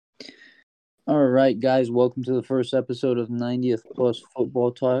All right, guys, welcome to the first episode of 90th Plus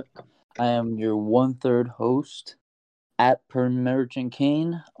Football Talk. I am your one-third host at Merchant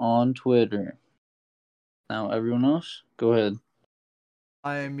Kane on Twitter. Now, everyone else, go ahead.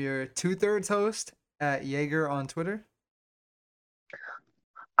 I am your two-thirds host at Jaeger on Twitter.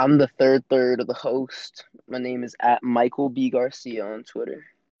 I'm the third of the host. My name is at Michael B. Garcia on Twitter.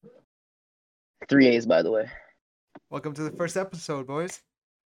 3 A's, by the way. Welcome to the first episode, boys.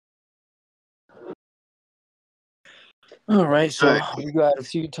 All right, so we got a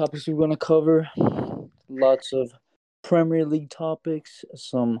few topics we're going to cover. Lots of Premier League topics,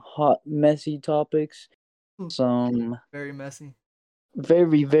 some hot, messy topics, some very messy,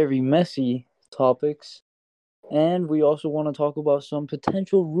 very messy topics. And we also want to talk about some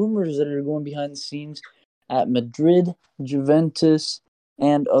potential rumors that are going behind the scenes at Madrid, Juventus,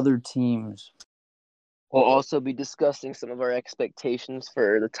 and other teams. We'll also be discussing some of our expectations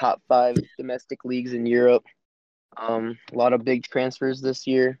for the top 5 domestic leagues in Europe. A lot of big transfers this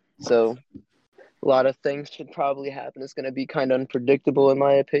year, so a lot of things should probably happen. It's going to be kind of unpredictable in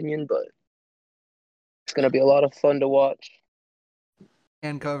my opinion, but it's going to be a lot of fun to watch.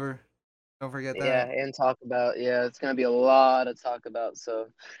 And cover. Don't forget that. Yeah, and talk about. Yeah, it's going to be a lot to talk about, so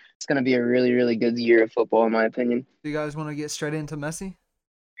it's going to be a really good year of football in my opinion. Do you guys want to get straight into Messi?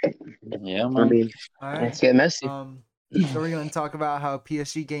 Yeah, man. All right. Let's get Messi. So we're going to talk about how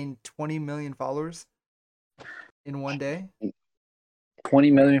PSG gained 20 million followers in one day. 20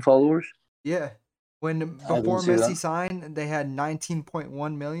 million followers? Yeah. Before Messi signed, they had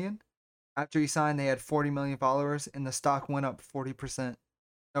 19.1 million. After he signed, they had 40 million followers, and the stock went up 40%.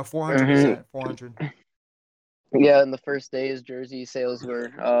 No, 400%. 400. Yeah, in the first days, jersey sales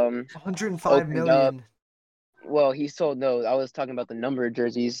were 105 million. Up. Well, he sold. No, I was talking about the number of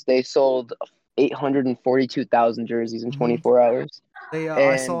jerseys. They sold 842,000 jerseys in 24 hours.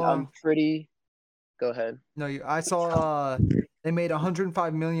 I saw. I'm pretty. Go ahead. No, I saw. They made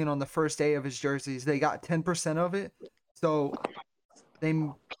 105 million on the first day of his jerseys. They got 10% of it, so they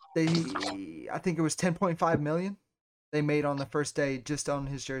I think it was 10.5 million they made on the first day just on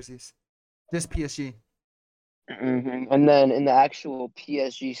his jerseys, just PSG. Mm-hmm. And then in the actual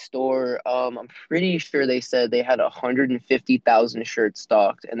PSG store, I'm pretty sure they said they had 150,000 shirts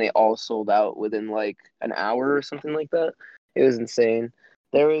stocked, and they all sold out within like an hour or something like that. It was insane.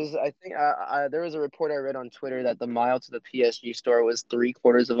 There was, I think, there was a report I read on Twitter that the mile to the PSG store was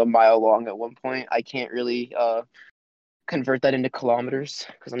 3/4 of a mile long at one point. I can't really convert that into kilometers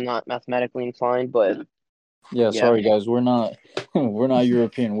because I'm not mathematically inclined, but yeah, sorry guys, we're not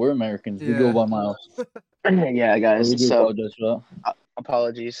European, we're Americans. We go by miles. Yeah, guys. We do apologize for that.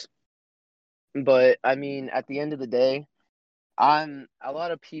 Apologies. But I mean, at the end of the day, a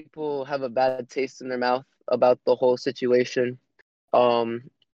lot of people have a bad taste in their mouth about the whole situation.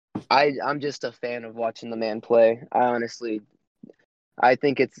 I'm just a fan of watching the man play. I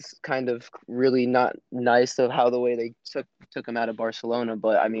think it's kind of really not nice of how the way they took him out of Barcelona.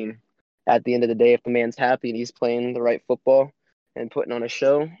 But I mean, at the end of the day, if the man's happy and he's playing the right football and putting on a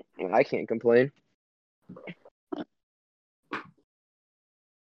show, I can't complain.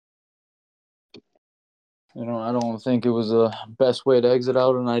 I don't think it was the best way to exit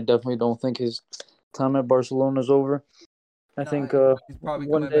out, and I definitely don't think his time at Barcelona is over. I think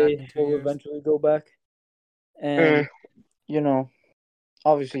one day he'll eventually go back. And,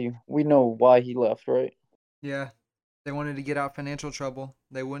 obviously, we know why he left, right? Yeah. They wanted to get out financial trouble.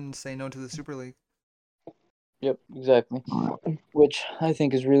 They wouldn't say no to the Super League. Yep, exactly. Which I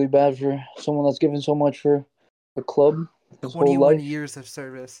think is really bad for someone that's given so much for the club. 21 years of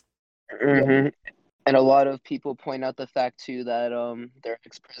service. Mm-hmm. And a lot of people point out the fact too that their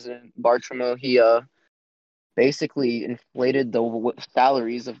ex-president Bartomeu, he basically inflated the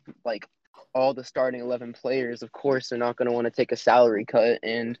salaries of like all the starting 11 players. Of course, they're not going to want to take a salary cut.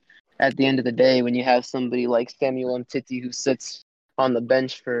 And at the end of the day, when you have somebody like Samuel Umtiti who sits on the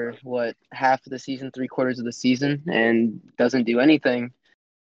bench for half of the season, 3/4 of the season, and doesn't do anything,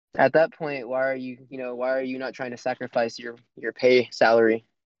 at that point, why are you not trying to sacrifice your pay salary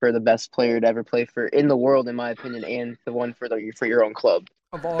for the best player to ever play in the world, in my opinion, and the one for your own club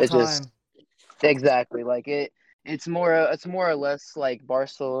of all time? Exactly, like it's more or less like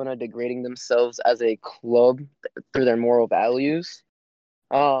Barcelona degrading themselves as a club through their moral values.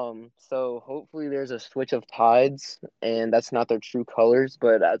 So hopefully there's a switch of tides, and that's not their true colors.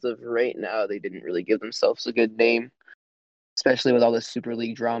 But as of right now, they didn't really give themselves a good name, especially with all this Super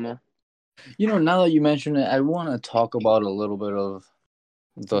League drama. Now that you mention it, I want to talk about a little bit of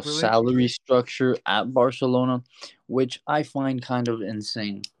the salary structure at Barcelona, which I find kind of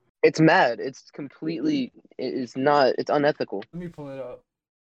insane. It's mad. It's unethical. Let me pull it up.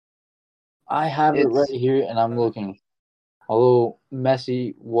 I have it right It's here, and I'm looking. Although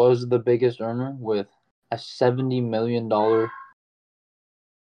Messi was the biggest earner with a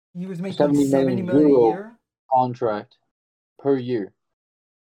He was making 70 70 million million a euro year. contract per year.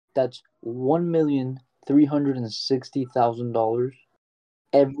 That's $1,360,000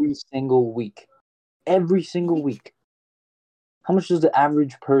 every single week. Every single week. How much does the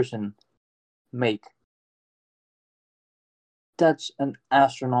average person make? That's an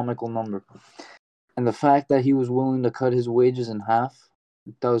astronomical number. And the fact that he was willing to cut his wages in half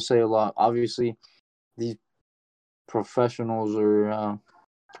does say a lot. Obviously, these professionals are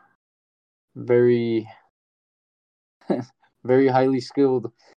very, very highly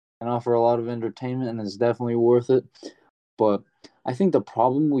skilled and offer a lot of entertainment, and it's definitely worth it. But I think the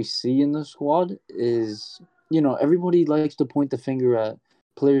problem we see in the squad is, everybody likes to point the finger at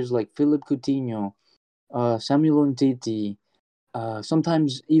players like Philip Coutinho, Samuel Umtiti,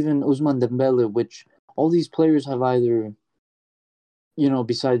 sometimes even Ousmane Dembele, which all these players have either,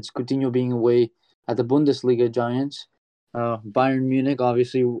 besides Coutinho being away at the Bundesliga giants, Bayern Munich,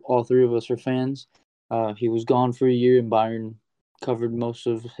 obviously all three of us are fans. He was gone for a year and Bayern covered most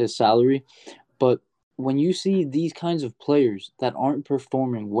of his salary. But when you see these kinds of players that aren't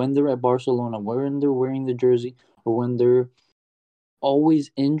performing when they're at Barcelona, when they're wearing the jersey, or when they're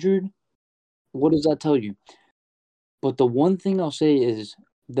always injured, what does that tell you? But the one thing I'll say is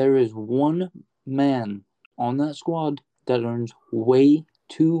there is one man on that squad that earns way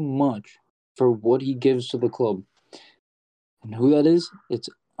too much for what he gives to the club. And who that is? It's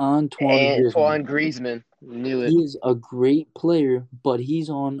Antoine Griezmann. Antoine Griezmann. Knew it. He is a great player, but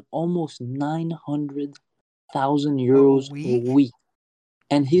he's on almost 900,000 euros a week.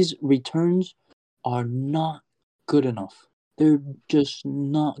 And his returns are not good enough. They're just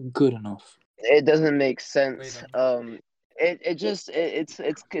not good enough. It doesn't make sense.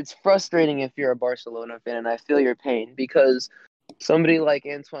 It's frustrating if you're a Barcelona fan, and I feel your pain because somebody like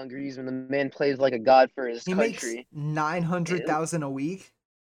Antoine Griezmann, the man plays like a god for his country. He makes 900,000 a week.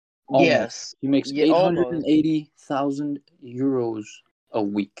 Almost. Yes, He makes yeah, 880,000 euros a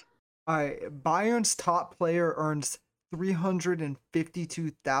week. All right, Bayern's top player earns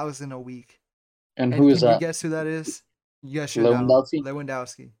 352,000 a week. And who is can that? you guess who that is? You guys should Lewandowski? know.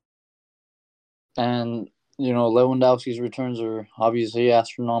 Lewandowski. And, Lewandowski's returns are obviously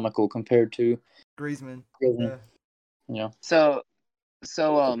astronomical compared to Griezmann. Yeah. So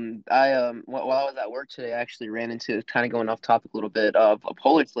while I was at work today, I actually ran into, kind of going off topic a little bit, of a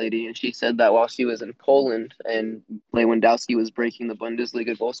Polish lady, and she said that while she was in Poland and Lewandowski was breaking the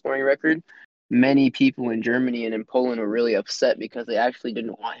Bundesliga goal scoring record, many people in Germany and in Poland were really upset because they actually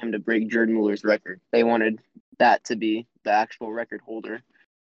didn't want him to break Gerd Muller's record. They wanted that to be the actual record holder,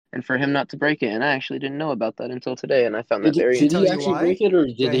 and for him not to break it. And I actually didn't know about that until today, and I found that very Did he interesting. actually break it, or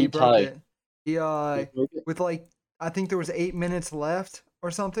did he broke tie? it. He with I think there was 8 minutes left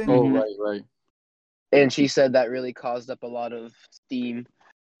or something. Oh, right. And she said that really caused up a lot of steam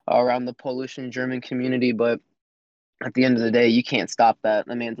around the Polish and German community. But at the end of the day, you can't stop that.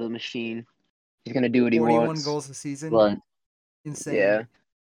 The man's a machine. He's going to do what he 41 wants. goals a season. Right. Insane. Yeah.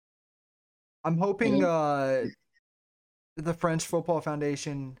 I'm hoping the French Football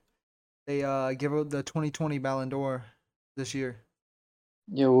Foundation, they give out the 2020 Ballon d'Or this year.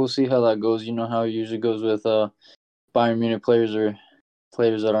 Yeah, we'll see how that goes. You know how it usually goes with Bayern Munich players or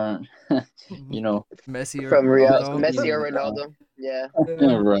players that aren't, Messi or from Ronaldo. Messi or Ronaldo. Yeah.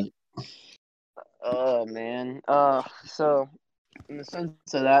 Yeah, right. Oh man. So in the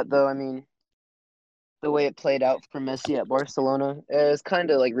sense of that, though, I mean, the way it played out for Messi at Barcelona is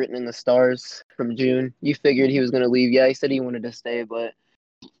kind of like written in the stars from June. You figured he was going to leave. Yeah, he said he wanted to stay, but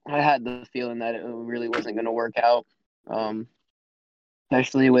I had the feeling that it really wasn't going to work out.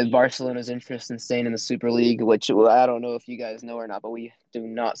 Especially with Barcelona's interest in staying in the Super League, which I don't know if you guys know or not, but we do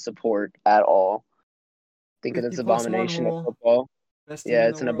not support at all. I think it's an abomination of football. Yeah,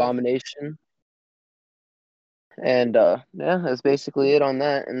 it's an abomination. And that's basically it on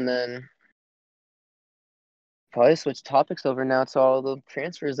that. And then probably switch topics over now to all the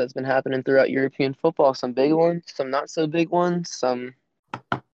transfers that's been happening throughout European football. Some big ones, some not so big ones, some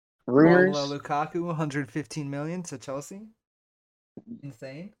rumors. Romelu Lukaku, 115 million to Chelsea.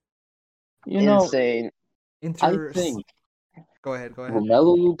 Insane. Insane. I think Go ahead.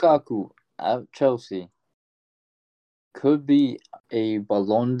 Romelu Lukaku at Chelsea could be a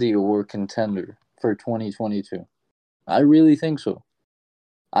Ballon d'Or contender for 2022. I really think so.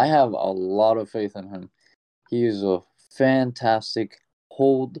 I have a lot of faith in him. He is a fantastic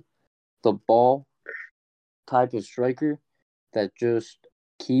hold the ball type of striker that just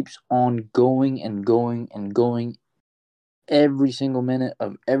keeps on going and going and going every single minute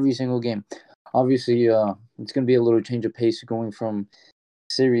of every single game. Obviously, it's going to be a little change of pace going from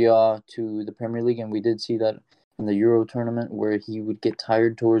Serie A to the Premier League, and we did see that in the Euro tournament where he would get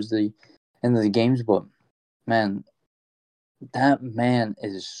tired towards the end of the games. But man, that man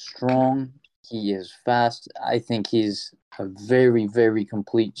is strong. He is fast. I think he's a very, very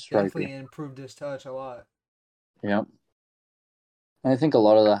complete striker. Definitely improved his touch a lot. Yeah. And I think a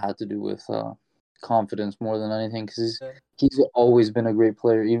lot of that had to do with confidence more than anything, because he's always been a great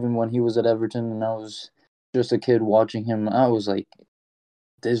player. Even when he was at Everton and I was just a kid watching him, I was like,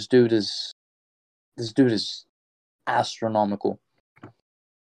 this dude is astronomical.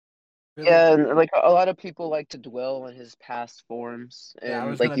 Really? Yeah, and like a lot of people like to dwell on his past forms, Yeah, I and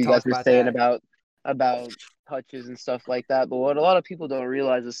was like gonna you talk guys were about saying that. about touches and stuff like that. But what a lot of people don't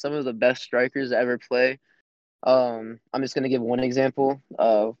realize is some of the best strikers to ever play. I'm just gonna give one example.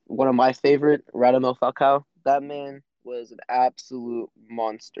 One of my favorite, Radamel Falcao. That man was an absolute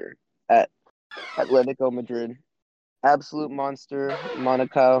monster at Atletico Madrid. Absolute monster.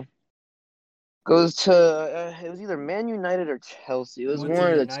 Monaco goes to it was either Man United or Chelsea. It was Went to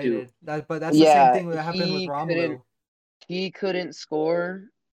one of the two. United. But that's the same Yeah, thing that happened with Romelu. he couldn't score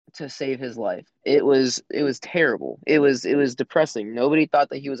to save his life. It was terrible. It was depressing. Nobody thought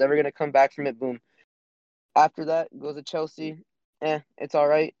that he was ever gonna come back from it. Boom. After that, goes to Chelsea. It's all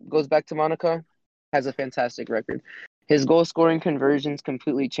right. Goes back to Monaco. Has a fantastic record. His goal scoring conversions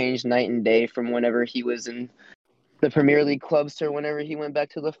completely changed night and day from whenever he was in the Premier League clubs to whenever he went back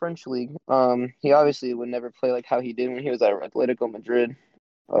to the French league. He obviously would never play like how he did when he was at Atletico Madrid.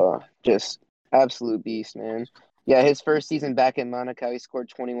 Just absolute beast, man. Yeah, his first season back in Monaco, he scored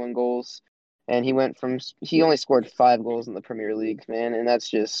 21 goals, and he only scored 5 goals in the Premier League, man, and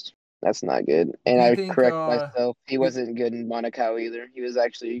that's not good. And Do you I think correct myself, he wasn't good in Monaco either. He was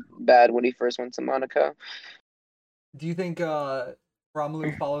actually bad when he first went to Monaco. do you think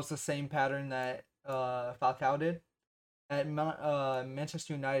Romelu follows the same pattern that Falcao did? At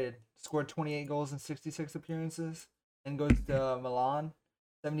Manchester United, scored 28 goals in 66 appearances, and goes to Milan,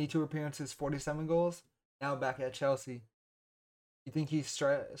 72 appearances, 47 goals. Now back at Chelsea. You think he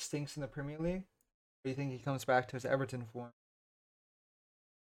stinks in the Premier League, or you think he comes back to his Everton form?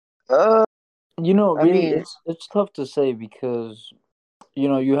 Uh, You know, I really, mean, it's tough to say because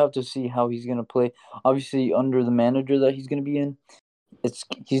you have to see how he's gonna play. Obviously, under the manager that he's gonna be in,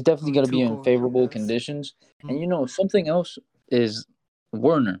 he's definitely gonna be in Tuchel, favorable yes. conditions. And Mm. something else is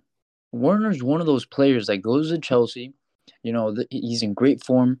Werner. Werner's one of those players that goes to Chelsea. He's in great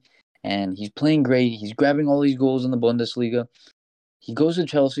form, and he's playing great. He's grabbing all these goals in the Bundesliga. He goes to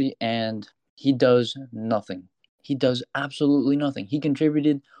Chelsea and he does nothing. He does absolutely nothing. He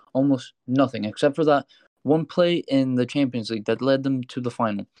contributed almost nothing except for that one play in the Champions League that led them to the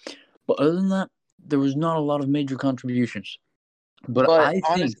final. But other than that, there was not a lot of major contributions. But but I think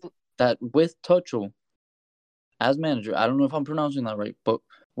honestly, that with Tuchel as manager, I don't know if I'm pronouncing that right, but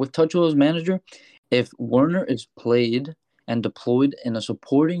with Tuchel as manager, if Werner is played and deployed in a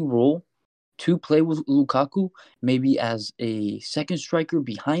supporting role to play with Lukaku, maybe as a second striker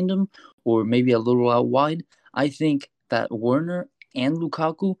behind him or maybe a little out wide, I think that Werner and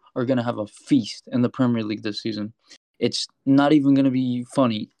Lukaku are going to have a feast in the Premier League this season. It's not even going to be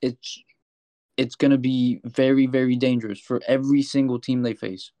funny. It's going to be very, very dangerous for every single team they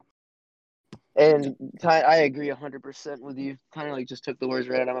face. and I agree 100% with you. Kind of like just took the words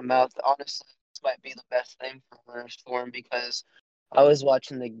right out of my mouth. Honestly, this might be the best thing for Werner's form because I was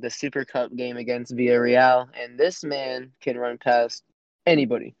watching the Super Cup game against Villarreal, and this man can run past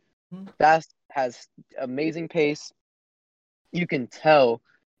anybody. Hmm. Fast, has amazing pace. You can tell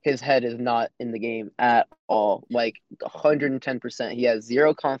his head is not in the game at all. Like 110%. He has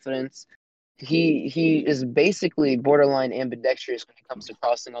zero confidence. He is basically borderline ambidextrous when it comes to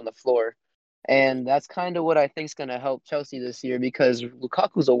crossing on the floor. And that's kind of what I think is going to help Chelsea this year because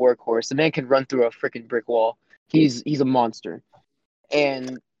Lukaku's a workhorse. The man can run through a freaking brick wall. He's a monster.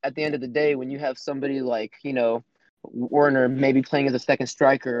 And at the end of the day, when you have somebody like, Werner maybe playing as a second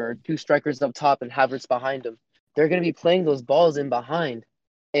striker or two strikers up top and Havertz behind him, they're going to be playing those balls in behind.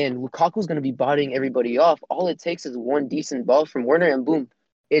 And Lukaku's going to be bodying everybody off. All it takes is one decent ball from Werner and boom,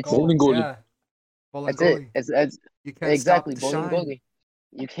 it's Goal, Bowling goalie. yeah. Bowling that's it. goalie. It's You can't stop exactly the bowling shine. goalie.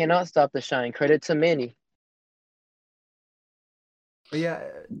 You cannot stop the shine. Credit to Manny. But yeah,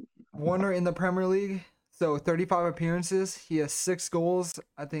 Warner in the Premier League. So 35 appearances. He has 6 goals.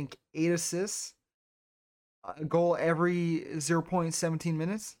 I think 8 assists. A goal every 0.17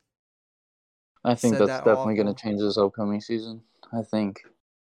 minutes. I think Said that's that definitely going awful. to change this upcoming season. I think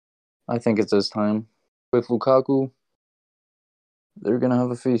it's his time. With Lukaku, they're going to have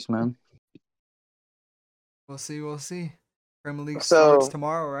a feast, man. We'll see. We'll see. Premier League starts So,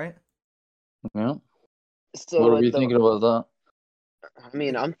 tomorrow, right? Yeah. What so are at we the, thinking about that? I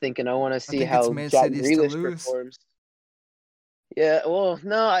mean, I'm thinking I want to I see think it's how Man Jack City's to Grealish lose. performs. Yeah, well,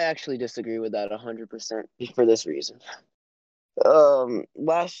 no, I actually disagree with that 100% for this reason.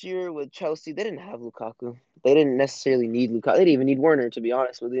 Last year with Chelsea, they didn't have Lukaku. They didn't necessarily need Lukaku. They didn't even need Werner, to be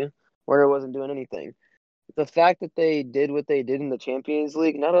honest with you. Werner wasn't doing anything. The fact that they did what they did in the Champions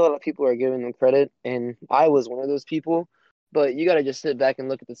League, not a lot of people are giving them credit, and I was one of those people. But you got to just sit back and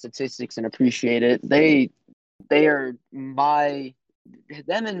look at the statistics and appreciate it. They are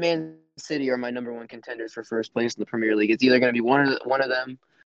them and Man City are my number one contenders for first place in the Premier League. It's either going to be one of them,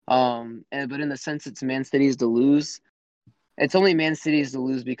 but in the sense it's Man City's to lose. It's only Man City's to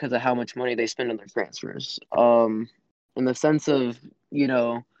lose because of how much money they spend on their transfers. In the sense of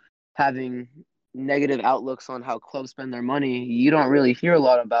having negative outlooks on how clubs spend their money, you don't really hear a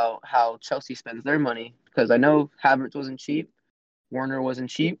lot about how Chelsea spends their money because I know Havertz wasn't cheap, Werner wasn't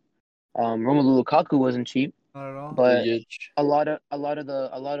cheap, Romelu Lukaku wasn't cheap. Not at all. But Zijic. a lot of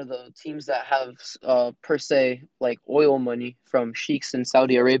the teams that have per se like oil money from sheiks in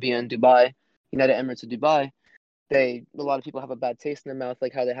Saudi Arabia and Dubai, United Emirates of Dubai, a lot of people have a bad taste in their mouth,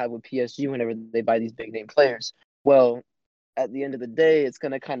 like how they have with PSG whenever they buy these big name players. Well, at the end of the day, it's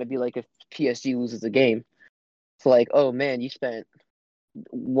gonna kind of be like if PSG loses a game. So like, oh man, you spent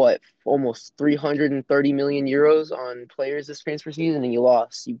what almost 330 million euros on players this transfer season and you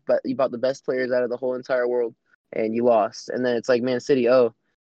lost. You bought the best players out of the whole entire world and you lost. And then it's like Man City, oh,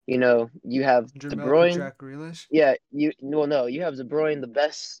 you have 100 De mil for Bruyne. Jack Grealish. Yeah, you have De Bruyne, the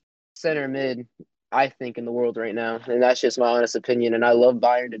best center mid I think in the world right now, and that's just my honest opinion. And I love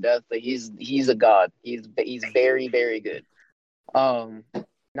Bayern to death, but he's a god. He's very very good. Um,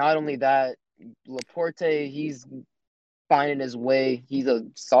 Not only that, Laporte, he's finding his way. He's a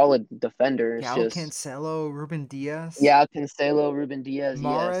solid defender. It's Gal just Cancelo, Ruben Diaz, yeah, Cancelo, Ruben Diaz, yes, and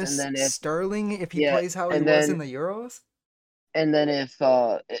Mahrez, then if Sterling, if he yeah, plays how he and was in then the Euros. if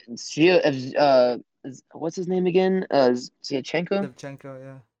what's his name again? Zinchenko, Shevchenko,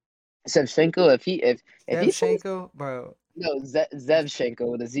 yeah. Shevchenko. If he plays Shevchenko, bro. no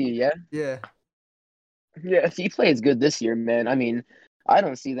Zevchenko with a Z, yeah, Yeah. yeah. If he plays good this year, man, I mean, I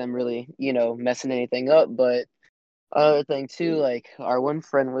don't see them really, messing anything up. But another thing too, like our one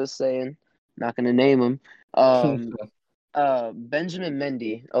friend was saying, not gonna name him, um, Benjamin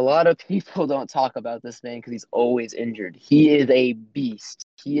Mendy. A lot of people don't talk about this man because he's always injured. He is a beast.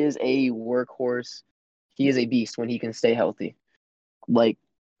 He is a workhorse. He is a beast when he can stay healthy. Like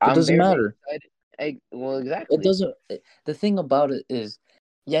It I'm doesn't very matter. excited. Well, It exactly. doesn't. The thing about it is,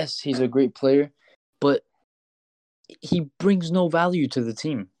 yes, he's a great player, but he brings no value to the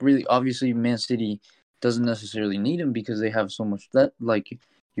team. Really, obviously, Man City doesn't necessarily need him because they have so much that, like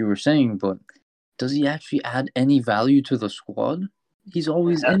you were saying. But does he actually add any value to the squad? He's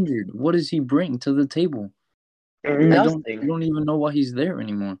always injured. What does he bring to the table? I Nothing. don't even know why he's there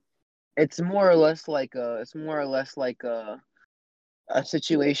anymore. It's more or less like a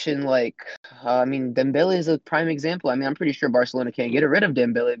situation like I mean Dembele is a prime example. I mean I'm pretty sure Barcelona can't get rid of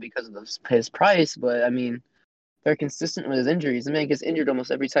Dembele because of his price, but I mean they're consistent with his injuries. The man gets injured almost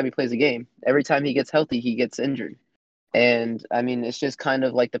every time he plays a game. Every time he gets healthy, he gets injured. And I mean it's just kind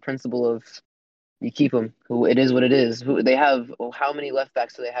of like the principle of you keep him. Who it is what it is. Who they have? How many left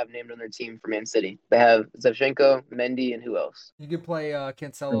backs do they have named on their team for Man City? They have Zevchenko, Mendy, and who else? You could play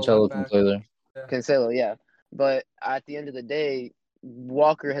Cancelo left Cancelo can back. play there. Yeah. Cancelo, yeah. But at the end of the day,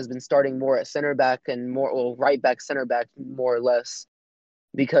 Walker has been starting more at center back and right back, center back, more or less,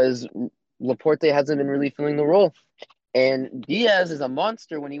 because Laporte hasn't been really filling the role. And Diaz is a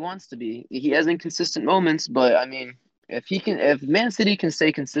monster when he wants to be. He has inconsistent moments, but I mean, if Man City can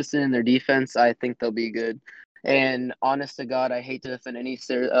stay consistent in their defense, I think they'll be good. And honest to God, I hate to defend any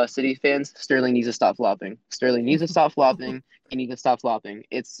City fans. Sterling needs to stop flopping. Sterling needs to stop flopping. He needs to stop flopping.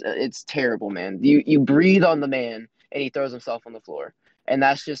 It's terrible, man. You breathe on the man, and he throws himself on the floor. And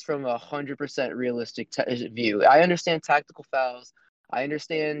that's just from 100% realistic view. I understand tactical fouls. I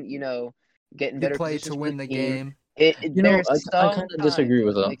understand, getting You better play to positions for win the the team. game. There's I kind of disagree sometimes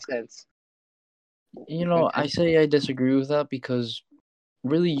with it that. makes sense. I say I disagree with that because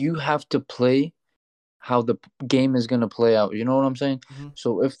really you have to play how the game is going to play out. You know what I'm saying? Mm-hmm.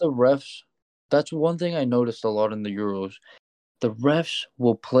 So if the refs, that's one thing I noticed a lot in the Euros. The refs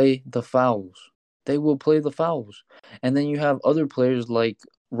will play the fouls. They will play the fouls. And then you have other players like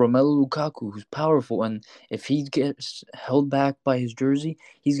Romelu Lukaku, who's powerful. And if he gets held back by his jersey,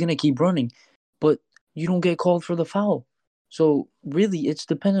 he's going to keep running. But you don't get called for the foul. So really, it's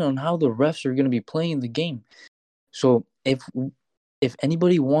dependent on how the refs are going to be playing the game. So if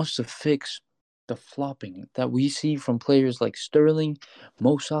anybody wants to fix the flopping that we see from players like Sterling,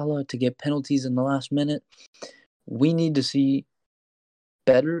 Mo Salah to get penalties in the last minute. We need to see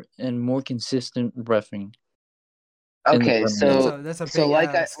better and more consistent reffing. Okay, That's a big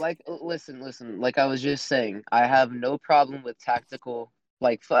ask. listen, like I was just saying, I have no problem with tactical.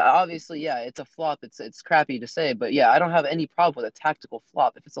 Like, obviously, yeah, it's a flop. It's crappy to say, but yeah, I don't have any problem with a tactical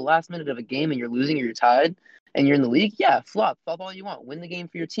flop. If it's the last minute of a game and you're losing or you're tied and you're in the league, yeah, flop all you want, win the game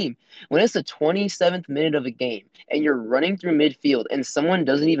for your team. When it's the 27th minute of a game and you're running through midfield and someone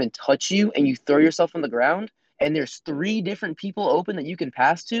doesn't even touch you and you throw yourself on the ground and there's 3 different people open that you can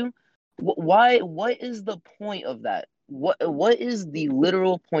pass to, why? What is the point of that? What is the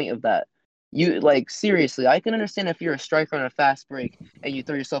literal point of that? You like seriously? I can understand if you're a striker on a fast break and you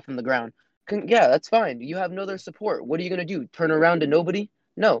throw yourself on the ground. Yeah, that's fine. You have no other support. What are you gonna do? Turn around to nobody?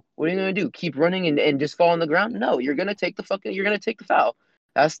 No. What are you gonna do? Keep running and just fall on the ground? No. You're gonna take the foul.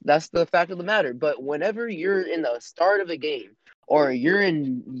 That's the fact of the matter. But whenever you're in the start of a game or you're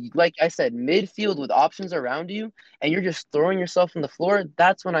in, like I said, midfield with options around you and you're just throwing yourself on the floor,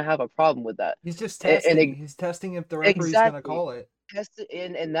 that's when I have a problem with that. He's just testing. He's testing if the referee's gonna call it.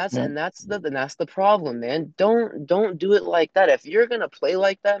 And that's the problem, man. Don't do it like that. If you're gonna play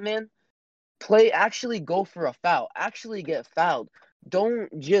like that, man, actually go for a foul. Actually get fouled. Don't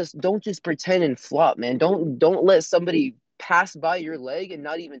just pretend and flop, man. Don't let somebody pass by your leg and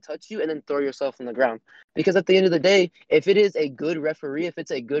not even touch you and then throw yourself on the ground. Because at the end of the day, if it is a good referee, if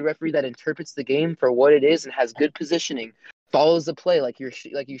it's a good referee that interprets the game for what it is and has good positioning, follows the play like you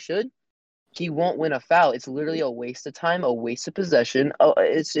should, he won't win a foul. It's literally a waste of time, a waste of possession.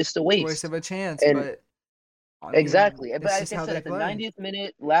 It's just a waste. Waste of a chance, And but exactly. But it's like I just how said, they at the play. 90th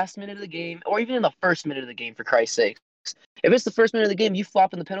minute, last minute of the game, or even in the first minute of the game, for Christ's sake, if it's the first minute of the game, you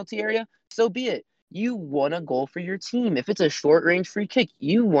flop in the penalty area, so be it. You won a goal for your team. If it's a short range free kick,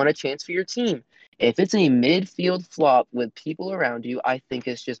 you won a chance for your team. If it's a midfield flop with people around you, I think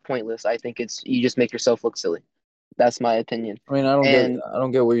it's just pointless. I think you just make yourself look silly. That's my opinion. I mean, I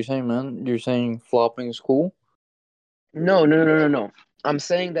don't get what you're saying, man. You're saying flopping is cool? No. I'm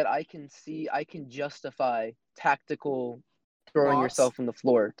saying that I can justify tactical throwing Flops? yourself on the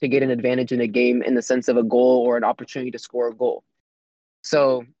floor to get an advantage in a game in the sense of a goal or an opportunity to score a goal.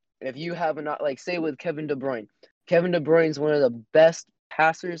 So if you have like say with Kevin De Bruyne is one of the best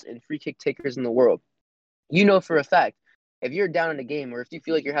passers and free kick takers in the world. You know for a fact, if you're down in a game or if you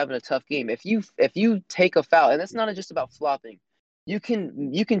feel like you're having a tough game, if you take a foul, and that's not just about flopping, you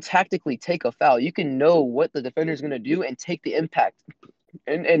can tactically take a foul. You can know what the defender's going to do and take the impact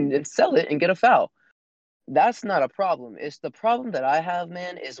and sell it and get a foul. That's not a problem. It's the problem that I have,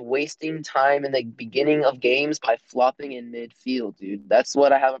 man, is wasting time in the beginning of games by flopping in midfield, dude. That's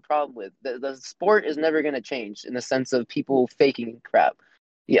what I have a problem with. The sport is never going to change in the sense of people faking crap.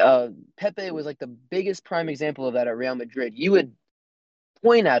 Yeah, Pepe was like the biggest prime example of that at Real Madrid. You would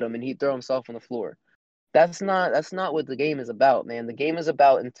point at him and he'd throw himself on the floor. That's not what the game is about, man. The game is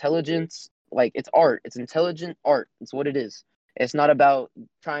about intelligence. Like it's art. It's intelligent art. It's what it is. It's not about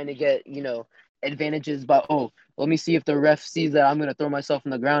trying to get, advantages by, let me see if the ref sees that I'm gonna throw myself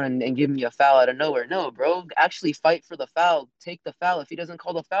on the ground and give me a foul out of nowhere. No, bro. Actually fight for the foul. Take the foul. If he doesn't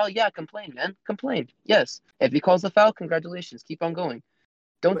call the foul, yeah, complain, man. Complain. Yes. If he calls the foul, congratulations. Keep on going.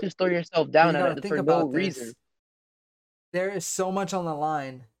 Don't just throw yourself down for no reason. There is so much on the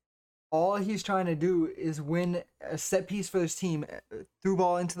line. All he's trying to do is win a set piece for his team, through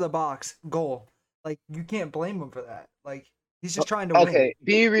ball into the box, goal. Like, you can't blame him for that. Like, he's just trying to win. Okay,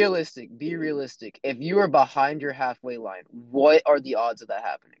 be realistic. If you are behind your halfway line, what are the odds of that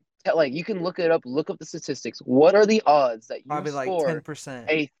happening? Like, you can look it up, look up the statistics. What are the odds that you Probably score like 10%.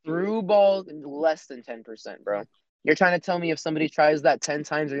 a through ball less than 10%, bro? You're trying to tell me if somebody tries that 10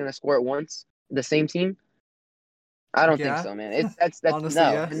 times, they're going to score it once? The same team? I don't think so, man. That's honestly,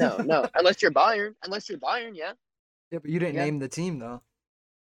 no. Unless you're Bayern, yeah. Yeah, but you didn't name the team though.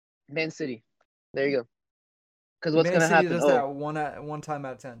 Man City. There you go. Because what's Man gonna City happen? Does that one time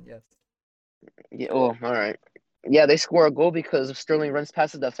out of 10. Yes. Yeah. Oh, all right. Yeah, they score a goal because Sterling runs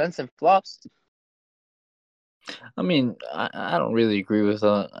past the defense and flops. I mean, I don't really agree with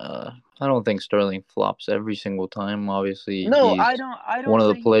that. I don't think Sterling flops every single time. Obviously, no, he's I don't one of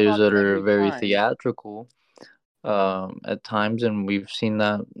the players that are very time. theatrical at times, and we've seen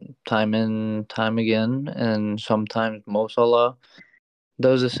that time and time again. And sometimes Mo Salah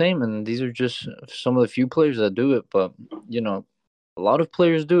does the same, and these are just some of the few players that do it. But a lot of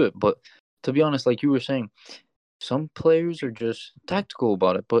players do it. But to be honest, like you were saying, some players are just tactical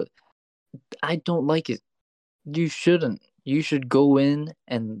about it. But I don't like it. You shouldn't. You should go in,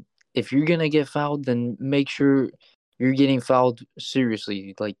 and if you're gonna get fouled, then make sure you're getting fouled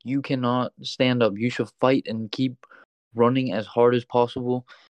seriously. Like, you cannot stand up. You should fight and keep running as hard as possible.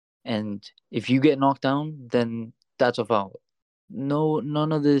 And if you get knocked down, then that's a foul. No,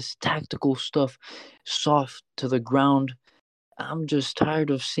 none of this tactical stuff, soft to the ground. I'm just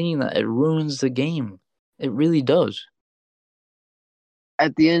tired of seeing that. It ruins the game. It really does.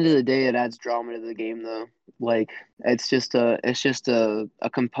 At the end of the day, it adds drama to the game, though. Like it's just a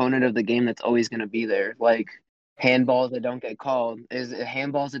component of the game that's always going to be there. Like handballs that don't get called,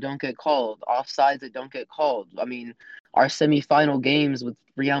 handballs that don't get called, offsides that don't get called. I mean, our semifinal games with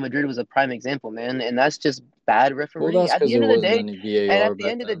Real Madrid was a prime example, man, and that's just bad Well, refereeing. that's At because the end there of the wasn't day, any and VAR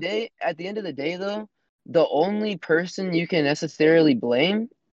back then. at the end of the day, though, the only person you can necessarily blame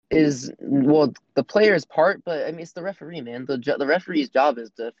is, well, the player's part, but I mean it's the referee, man. The referee's job is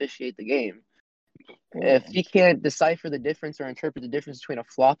to officiate the game. If he can't decipher the difference or interpret the difference between a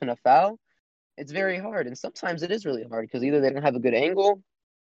flop and a foul, it's very hard. And sometimes it is really hard because either they don't have a good angle,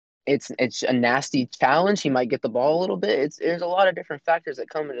 it's a nasty challenge. He might get the ball a little bit. There's a lot of different factors that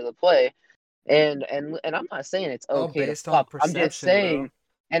come into the play. And I'm not saying it's All okay to based on flop. I'm just perception, bro. saying,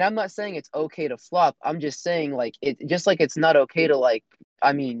 and I'm not saying it's okay to flop. I'm just saying like it just like it's not okay to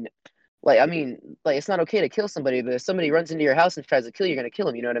I mean like it's not okay to kill somebody, but if somebody runs into your house and tries to kill you, you're gonna kill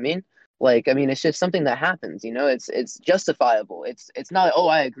him. You know what I mean? Like, I mean, it's just something that happens. You know, it's justifiable. It's not, oh,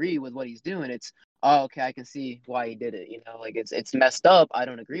 I agree with what he's doing. It's, oh, okay, I can see why he did it. You know, like it's messed up. I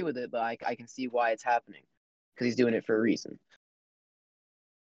don't agree with it, but I can see why it's happening because he's doing it for a reason.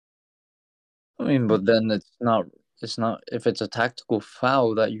 I mean, but then it's not. If it's a tactical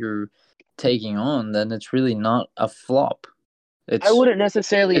foul that you're taking on, then it's really not a flop. I wouldn't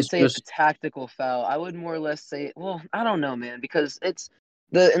necessarily It's say it's a just tactical foul. I would more or less say, well, I don't know, man, because it's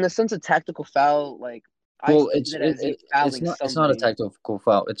the in the sense of tactical foul, like I well, see that as you fouling it's not a somebody. tactical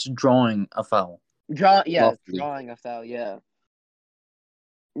foul. It's drawing a foul lawfully. Drawing a foul, yeah.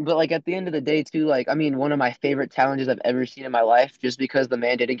 But like at the end of the day, too, like I mean, one of my favorite challenges I've ever seen in my life, just because the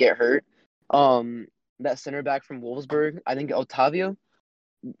man didn't get hurt. Um, that center back from Wolfsburg, I think Otavio,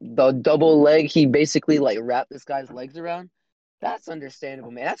 the double leg, he basically like wrapped this guy's legs around. That's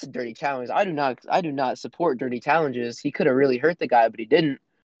understandable, man. That's a dirty challenge. I do not support dirty challenges. He could have really hurt the guy, but he didn't.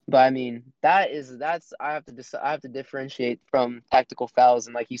 But I mean, that's I have to differentiate from tactical fouls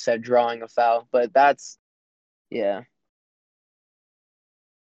and, like you said, drawing a foul. But that's, yeah.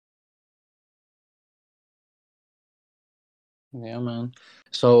 Yeah, man.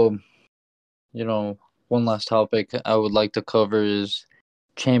 So, one last topic I would like to cover is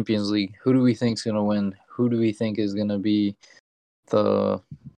Champions League. Who do we think is gonna win? Who do we think is gonna be the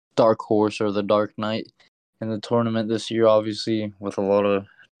dark horse or the dark knight in the tournament this year? Obviously, with a lot of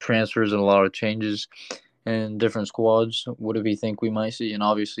transfers and a lot of changes and different squads. What do we think we might see? And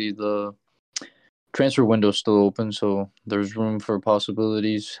obviously, the transfer window is still open, so there's room for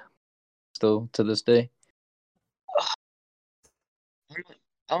possibilities still to this day.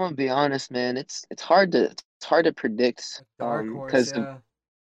 I'm gonna be honest, man. It's hard to predict. Dark horse, Because yeah.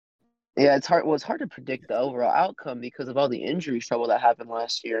 yeah, it's hard. Well, it's hard to predict the overall outcome because of all the injury trouble that happened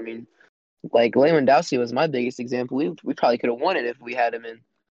last year. I mean, like Lewandowski was my biggest example. We probably could have won it if we had him in.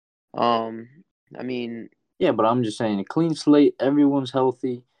 Um, I mean, Yeah, but I'm just saying, a clean slate. Everyone's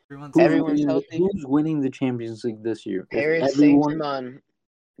healthy. everyone's healthy. Who's winning the Champions League this year? If Paris Saint everyone, Germain.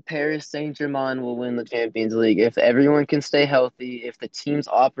 Paris Saint Germain will win the Champions League if everyone can stay healthy. If the team's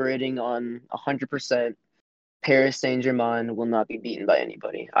operating on 100%, Paris Saint Germain will not be beaten by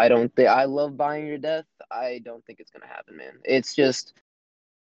anybody. I don't think. I love Bayern to death. I don't think it's gonna happen, man. It's just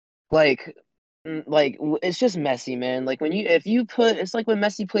like it's just messy, man. Like when you if you put it's like when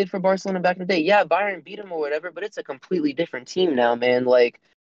Messi played for Barcelona back in the day. Yeah, Bayern beat him or whatever, but it's a completely different team now, man. Like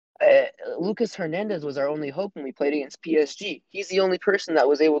uh, Lucas Hernandez was our only hope when we played against PSG. He's the only person that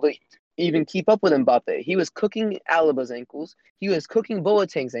was able to even keep up with Mbappe. He was cooking Alaba's ankles. He was cooking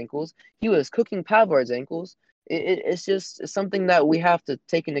Boateng's ankles. He was cooking Pavard's ankles. It's just something that we have to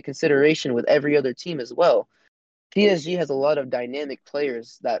take into consideration with every other team as well. PSG has a lot of dynamic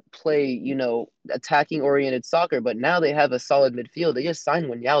players that play, attacking oriented soccer, but now they have a solid midfield. They just signed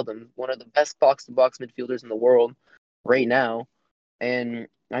Wijnaldum, one of the best box to box midfielders in the world right now. And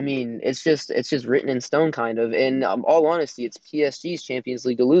I mean, it's just written in stone, kind of. And all honesty, it's PSG's Champions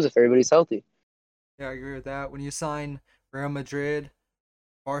League to lose if everybody's healthy. Yeah, I agree with that. When you sign Real Madrid,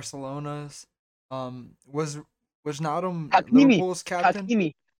 Barcelona's, was Wijnaldum Hakimi, Liverpool's captain,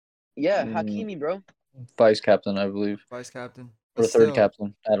 Hakimi, yeah, mm, Hakimi, bro. vice captain, I believe, vice captain? or But third still,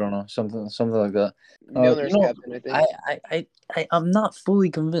 captain. I don't know, something like that. Milner's captain, I think. I'm not fully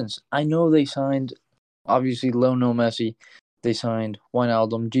convinced. I know they signed, obviously, Lionel Messi. They signed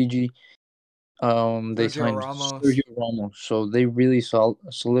Wijnaldum, Gigi. They Sergio signed Ramos. Sergio Ramos, so they really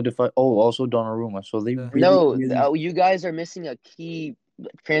solidified. Oh, also Donnarumma, so they Yeah. No, you guys are missing a key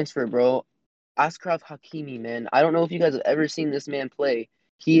transfer, bro. Ashraf Hakimi, man. I don't know if you guys have ever seen this man play.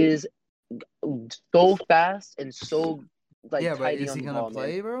 He is so fast and so like Yeah, but tidy is on he the gonna ball,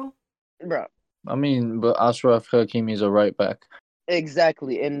 play, bro? man. Bro, I mean, but Ashraf Hakimi is a right back.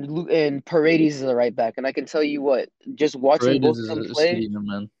 exactly. And Paredes is a right back, and I can tell you what, just watching Paredes both is of them a play, CDM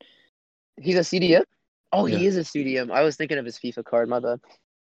man. he's a CDM. Oh, Yeah. he is a CDM. I was thinking of his FIFA card. My bad.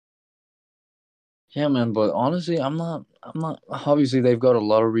 Yeah, man. But honestly, I'm not. Obviously, they've got a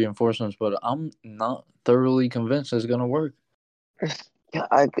lot of reinforcements, but I'm not thoroughly convinced it's gonna work.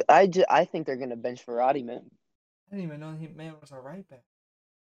 I think they're gonna bench Verratti, man. I didn't even know he man was a right back.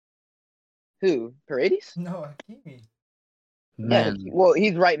 Who? Paredes? No, Hakimi. Yeah. Man, Well,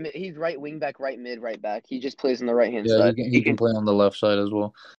 he's right. He's right wing back, right mid, right back. He just plays on the right hand yeah, side. he can play on the left side as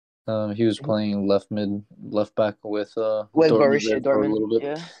well. He was playing left mid, left back with with Dortmund there Borussia for a Dortmund. little bit.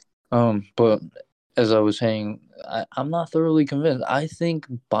 Yeah. But as I was saying, I'm not thoroughly convinced. I think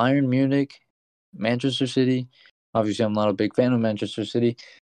Bayern Munich, Manchester City. Obviously, I'm not a big fan of Manchester City,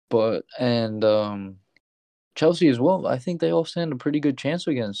 but Chelsea as well. I think they all stand a pretty good chance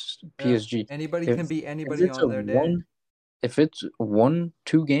against Yeah. PSG. Anybody If can beat if anybody it's on their day. if it's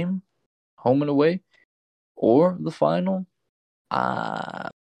 1-2 game, home and away, or the final,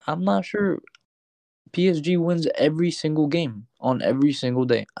 I'm not sure. PSG wins every single game on every single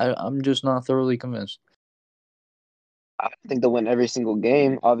day. I'm just not thoroughly convinced. I think they'll win every single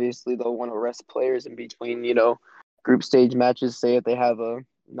game. Obviously, they'll want to rest players in between, group stage matches. Say if they have a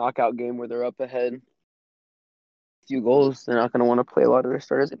knockout game where they're up ahead a few goals, they're not going to want to play a lot of their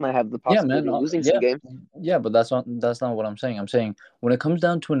starters. They might have the Yeah, man. possibility of losing some games. Yeah, but that's not what I'm saying. I'm saying when it comes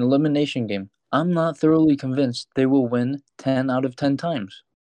down to an elimination game, I'm not thoroughly convinced they will win 10 out of 10 times.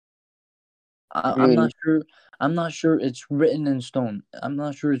 I I'm mean, not sure. I'm not sure it's written in stone. I'm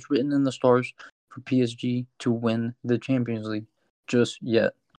not sure it's written in the stars for PSG to win the Champions League just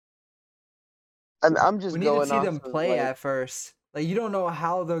yet. I'm We just need to going see off them of play like at first. Like you don't know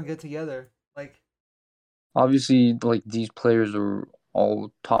how they'll get together. Like Obviously, like these players are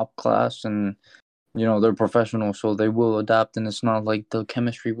all top class and they're professional, so they will adapt, and it's not like the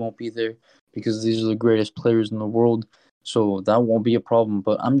chemistry won't be there because these are the greatest players in the world, so that won't be a problem.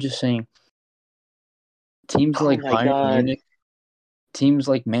 But I'm just saying, teams oh like my Bayern god. Munich, teams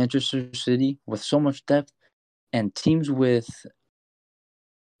like Manchester City with so much depth, and teams with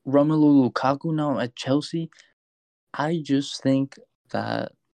Romelu Lukaku now at Chelsea, I just think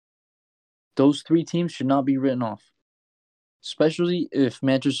that those three teams should not be written off, especially if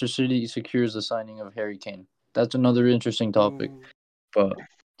Manchester City secures the signing of Harry Kane. That's another interesting topic, ooh. but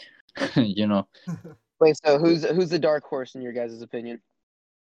Wait, so who's the dark horse in your guys' opinion?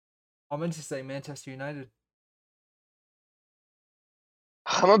 I'm going to say Manchester United.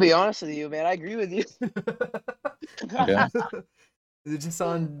 I'm gonna be honest with you, man. I agree with you. Okay. Is it just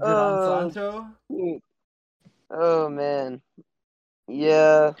on Oh, Sancho? shoot. Oh man.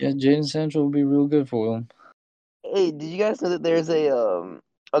 Yeah. Yeah, Jaden Sancho will be real good for them. Hey, did you guys know that there's a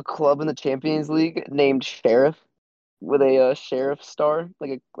club in the Champions League named Sheriff with a sheriff star,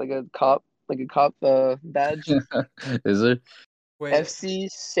 like a cop badge? Is it? Wait, FC Oh,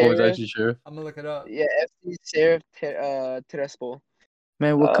 it's Sheriff. actually sure. I'm gonna look it up. Yeah, FC Sheriff Tiraspol.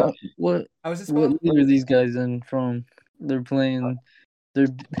 Man, what How is it what spelled? league are these guys in from? They're playing. They're.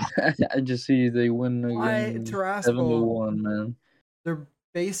 I just see they win Why again Tiraspol? 7-1, man. They're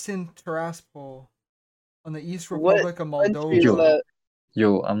based in Tiraspol on the East What Republic of country is Moldova. that?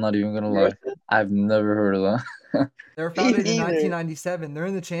 Yo, I'm not even gonna lie. Russia? I've never heard of that. They were Me founded in neither. 1997. They're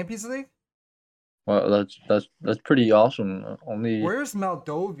in the Champions League. Well, that's pretty awesome. Only Where's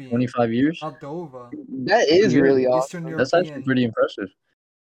Moldovan? 25 years. Moldova, That is Yeah, really Eastern awesome. that's actually European. pretty impressive.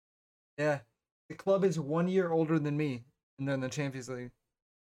 Yeah, the club is 1 year older than me, and they're in the Champions League.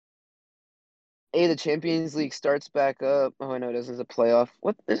 Hey, the Champions League starts back up. Oh, no, it doesn't. It's a playoff.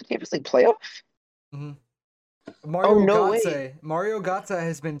 What? There's a Champions League playoff? Mm-hmm. Oh, no way. Mario Götze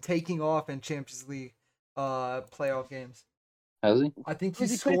has been taking off in Champions League playoff games. Has he? I think he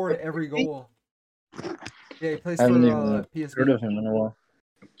Does he play scored for every PSG? goal. Yeah, he plays I for haven't even heard PSV. of him in a while.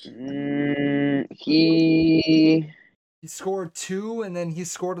 He He scored 2, and then he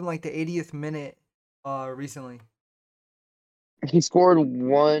scored in like the 80th minute recently. scored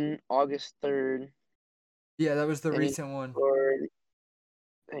one August 3rd. Yeah, that was the And recent one.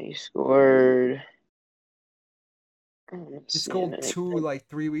 He scored. He scored 2 like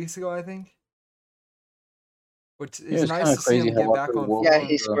 3 weeks ago, I think. Which Yeah, is it's nice kind to of see crazy him how get back after on World Yeah, form.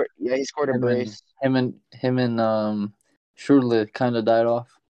 he scored. Yeah, he scored a him and brace. him and Shurla kind of died off.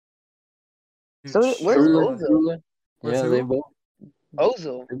 Dude, So where's Schürrle. Ozil? Where's Yeah, they who? both.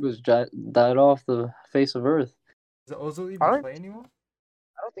 Ozil. It was died off the face of Earth. Does Ozil I even don't, play anymore?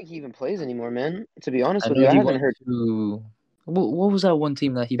 I don't think he even plays anymore, man. To be honest I with know you, I he haven't went heard to. What was that one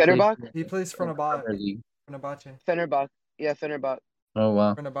team that he played Fenerbahce. for He plays for in the Premier League? Fenerbahce. Fenerbahce. Yeah, Fenerbahce. Oh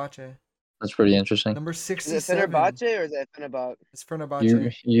wow, Fenerbahce. that's pretty interesting. Number Is it 67. Fenerbahce or is it Fenerbahce? It's You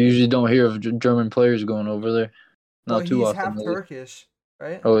Fenerbahce. usually don't hear of German players going over there. Well, Not too he's often. half Really. Turkish,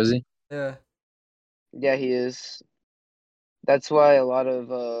 right? Oh, is he? Yeah. Yeah, he is. That's why a lot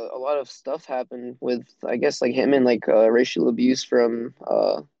of stuff happened with, I guess, like him and like racial abuse from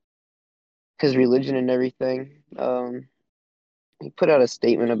his religion and everything. He put out a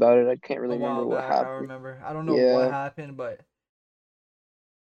statement about it. I can't A really while remember what back, I happened. remember. I don't know what Yeah, happened, but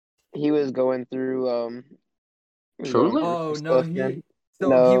he was going through Surely. oh some no, stuff, man. he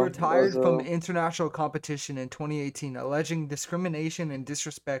No, retired from international competition in 2018, alleging discrimination and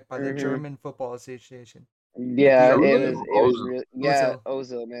disrespect by the hmm German Football Association Yeah, German it Surely. media. was Ozil. real. Yeah,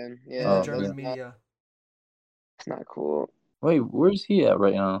 Ozil Ozil, man. in the Yeah, Oh that's German man. not media. it's not cool. Wait, where's he at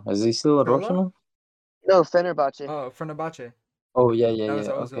right now? Is he still at Schürrle? Arsenal? No, Fenerbahce. Oh, Fenerbahce. Oh yeah, yeah, That was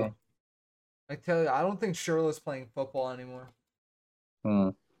yeah. Ozil. Okay. I tell you, I don't think Schürrle's playing football anymore. Hmm.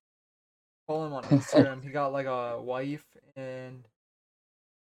 Follow him on Instagram. He got like a wife and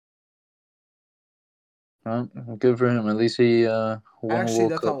Well, good for him. At least he won a actually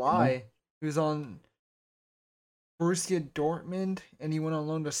World that's a Cup. You know? lie. He was on Borussia Dortmund and he went on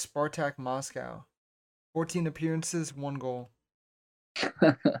loan to Spartak Moscow. 14 appearances, 1 goal.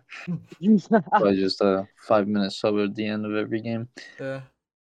 Probably just a 5 minute sub at the end of every game. Yeah.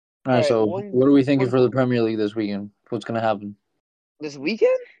 All All right, right, so one what are we thinking one for the Premier League this weekend? What's gonna happen? this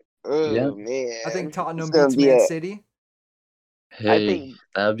weekend. Yeah. Oh I think man, it's Tottenham gonna beats be Man a. City. I Hey, think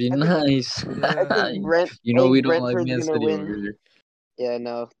that'd be I think nice. I Yeah. think You I know we think don't like Brentford's Man gonna City over win. here. Yeah,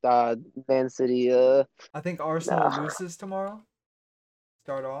 no, Man City. I think Arsenal Nah. loses tomorrow.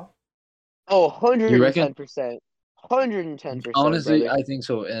 Start off. Oh, You reckon? 110%. 110%, Honestly, brother. I think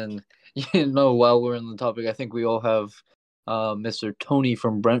so. And while we're on the topic, I think we all have Mr. Tony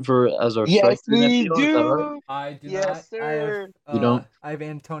from Brentford as our Yes, striker in we FPL. Is that right? do. I do Yes, not. sir. You don't? I have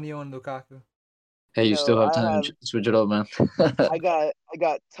Antonio and Lukaku. Hey, you No, still have time. Switch it up, man. I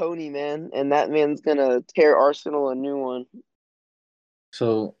got Tony, man, and that man's gonna tear Arsenal a new one.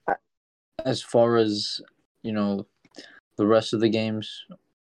 So, as far as the rest of the games,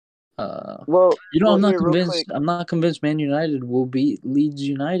 Well, I'm not here, real convinced. quick. I'm not convinced Man United will beat Leeds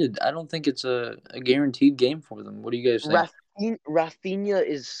United. I don't think it's a guaranteed game for them. What do you guys think? Rafinha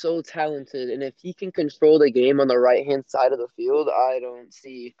is so talented, and if he can control the game on the right hand side of the field, I don't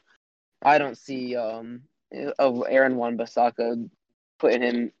see of Aaron Wan-Bissaka putting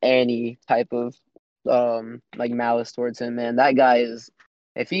him any type of like malice towards him. Man, that guy is.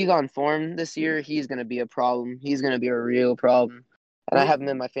 If he's on form this year, he's gonna be a problem. He's gonna be a real problem. And I Who? have him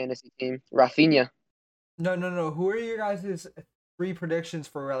in my fantasy team. Rafinha. No. Who are your guys' 3 predictions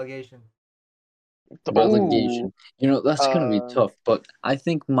for relegation? Oh, Relegation. That's gonna be tough. But I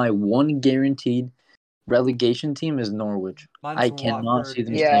think my one guaranteed relegation team is Norwich. Mine's I cannot see Watford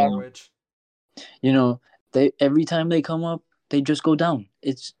them beating yeah. staying up. Norwich. They every time they come up, they just go down.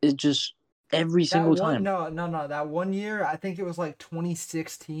 It's just every That single one, time. no. That one year, I think it was like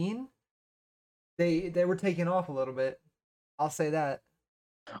 2016. They were taking off a little bit. I'll say that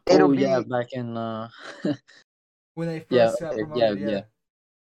It'll Oh be yeah, back in when they yeah, first got okay, yeah, promoted. yeah, Yeah,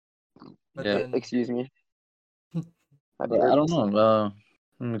 but yeah. then excuse me. I But I don't burped. know.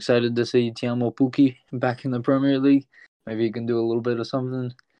 I'm excited to see Tiamo Puki back in the Premier League. Maybe he can do a little bit of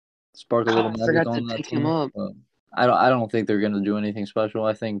something, spark a little I magic forgot to on that pick him team. up. But I don't think they're gonna do anything special.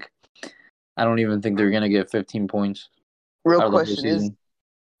 I don't even think they're gonna get 15 points Real out of the whole question is, season.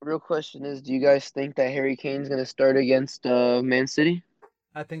 do you guys think that Harry Kane's gonna start against Man City?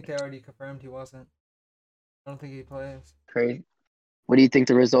 I think they already confirmed he wasn't. I don't think he plays. Crazy. What do you think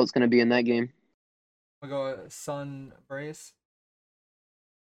the result's gonna be in that game? We go Sun Brace.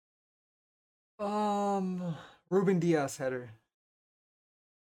 Ruben Diaz header.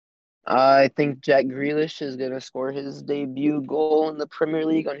 I think Jack Grealish is gonna score his debut goal in the Premier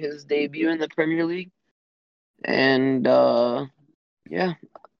League on his debut in the Premier League, and yeah,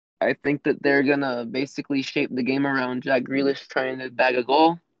 I think that they're gonna basically shape the game around Jack Grealish trying to bag a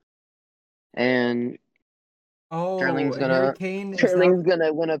goal, and Oh, Sterling's Harry gonna Kane is now. Sterling's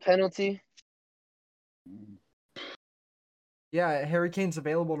gonna win a penalty. Yeah, Harry Kane's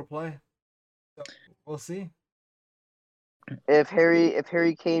available to play. So we'll see. If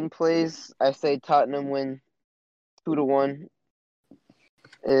Harry Kane plays, I say Tottenham win 2-1.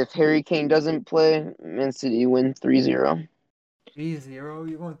 If Harry Kane doesn't play, Man City win 3-0. 3-0?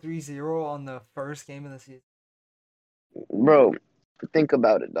 You're going 3-0 on the first game of the season? Bro, think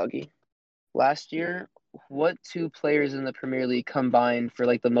about it, doggy. Last year, what two players in the Premier League combined for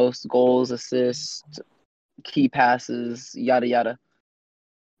like the most goals, assists, key passes, yada yada?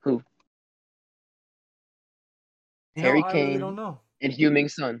 Who? Harry I really Kane don't know. and Heung-min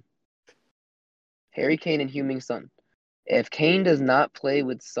Son. Harry Kane and Heung-min Son. If Kane does not play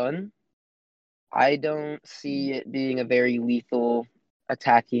with Son, I don't see it being a very lethal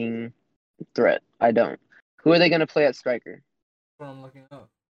attacking threat. I don't. Who are they going to play at striker? That's what I'm looking up.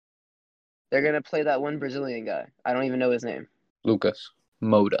 They're going to play that one Brazilian guy. I don't even know his name. Lucas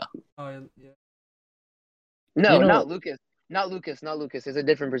Moura. Oh, yeah. No, You know- not Lucas. Not Lucas. It's a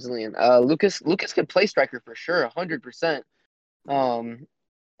different Brazilian. Lucas could play striker for sure, 100%.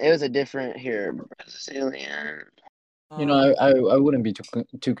 It was a different here. Brazilian. I wouldn't be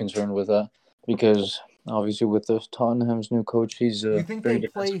too concerned with that because obviously with the Tottenham's new coach, he's You think very they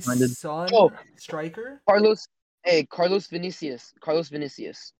play defensive-minded. Son Oh. striker? Carlos Vinicius.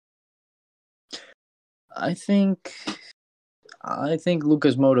 I think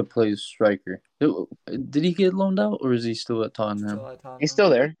Lucas Moura plays striker. Did he get loaned out or is he still at Tottenham? Still at Tottenham. He's still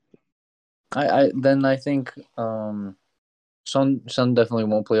there. I think Son definitely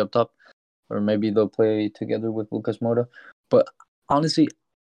won't play up top, or maybe they'll play together with Lucas Moura. But honestly,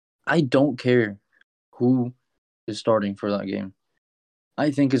 I don't care who is starting for that game. I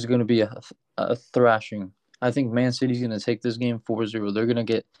think it's going to be a thrashing. I think Man City's going to take this game 4-0. They're going to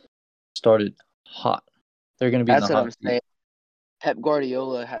get started hot. They're going to be That's in the what hot I'm seat. saying. Pep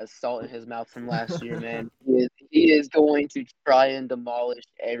Guardiola has salt in his mouth from last year, man. He is going to try and demolish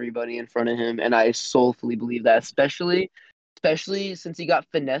everybody in front of him, and I soulfully believe that, especially since he got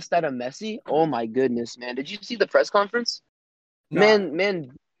finessed out of Messi. Oh my goodness, man! Did you see the press conference? Nah. Man,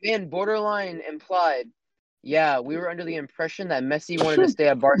 borderline implied. Yeah, we were under the impression that Messi wanted to stay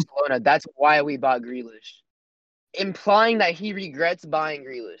at Barcelona. That's why we bought Grealish, implying that he regrets buying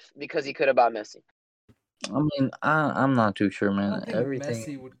Grealish because he could have bought Messi. I mean, I'm not too sure, I man. don't think Everything.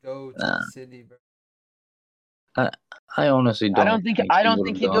 Messi would go to Nah. City, bro. I honestly don't. I don't think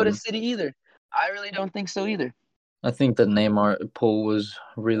would've he'd go to gone. City either. I really don't think so either. I think the Neymar pull was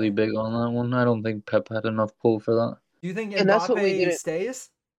really big on that one. I don't think Pep had enough pull for that. Do you think And that's what we Mbappe didn't- stays?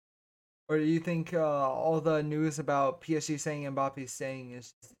 Or do you think all the news about PSG saying Mbappe's staying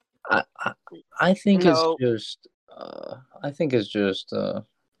is just... I think No. it's just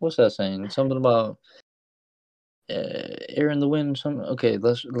what's that saying? Something about air in the wind. Okay,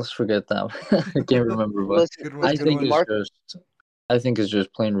 let's forget that. I can't remember, but Listen, Good one, I good think one. it's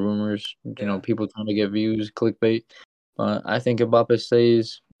just plain rumors. You know, Yeah. people trying to get views, clickbait. But I think Mbappe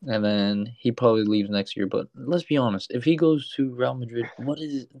stays, and then he probably leaves next year. But let's be honest, if he goes to Real Madrid, what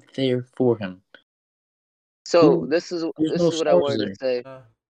is there for him? so this is There's no what I stars wanted to say.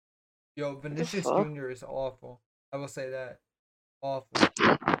 Yo, Vinicius fuck? Jr. is awful. I will say that. Awful.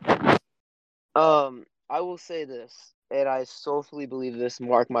 I will say this, and I soulfully believe this.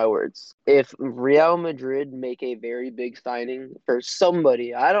 Mark my words. If Real Madrid make a very big signing for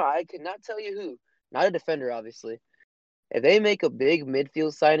somebody, I could not tell you who. Not a defender, obviously. If they make a big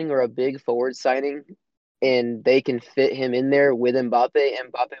midfield signing or a big forward signing, and they can fit him in there with Mbappe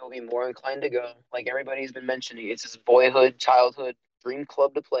will be more inclined to go. Like everybody's been mentioning, it's his boyhood, childhood dream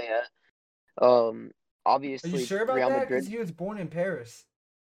club to play at. Are Obviously, you sure about Real that? Madrid. Because he was born in Paris.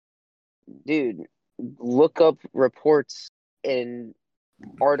 Dude, look up reports and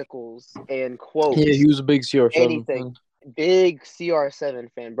articles and quotes. Yeah, he was a big CR7 Anything. Big CR7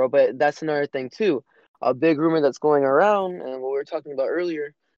 fan, bro. But that's another thing too. A big rumor that's going around, and what we were talking about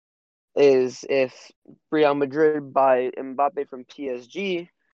earlier, is if Real Madrid buy Mbappe from PSG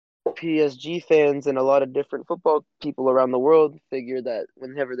fans and a lot of different football people around the world figure that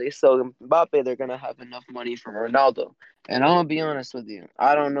whenever they sell Mbappe, they're gonna have enough money for Ronaldo. And I'm gonna be honest with you,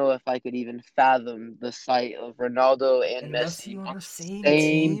 I don't know if I could even fathom the sight of Ronaldo and Messi on on the same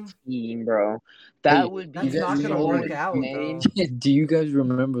same team? team, bro. That Hey, would be That's you not guys gonna so work out, insane. though. Do you guys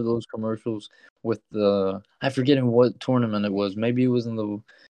remember those commercials with I forget in what tournament it was. Maybe it was in the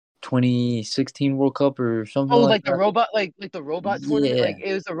 2016 World Cup or something Oh, like like the that. robot, like the robot tournament. Yeah. Like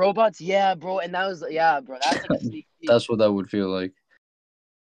it was the robots, yeah, bro. And that was, yeah, bro. That's like a sneak peek. That's what that would feel like.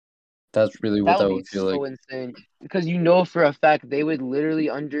 That's really what That that would would be feel so like. insane because you know for a fact they would literally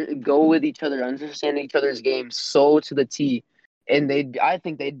go with each other, understand each other's game so to the T, and I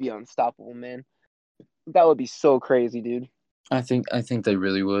think they'd be unstoppable, man. That would be so crazy, dude. I think they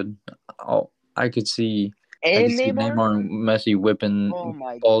really would. I could see And Neymar. Neymar and Messi whipping Oh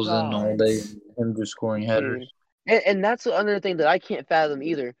my balls in all god, day, and him just scoring headers. dude. And that's another thing that I can't fathom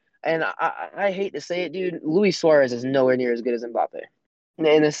either. and I hate to say it, dude, Luis Suarez is nowhere near as good as Mbappe.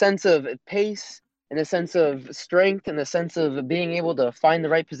 In the sense of pace, in the sense of strength, in the sense of being able to find the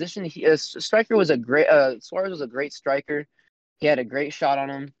right position. Striker was a great Suarez was a great striker. He had a great shot on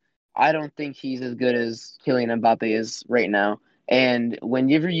him. I don't think he's as good as Kylian Mbappe is right now. And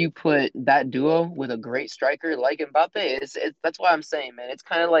whenever you put that duo with a great striker like Mbappe, it's that's why I'm saying, man, it's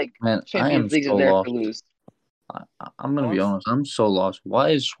kind of like Man, I am Champions League so is there lost. to lose. I'm gonna be Lost? honest. I'm so lost. Why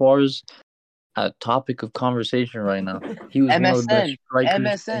is Suarez a topic of conversation right now? He was one of the best MSN, strikers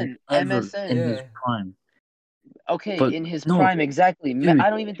MSN, ever MSN. in his Yeah. prime. Okay, But in his no, prime, exactly. dude, I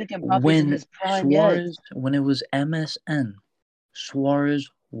don't even think Mbappe's in when his prime yet. when it was MSN, Suarez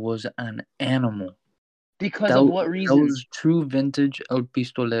was an animal. Because That, of what that reason? was true vintage El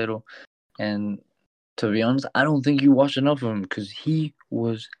Pistolero. And to be honest, I don't think you watched enough of him because he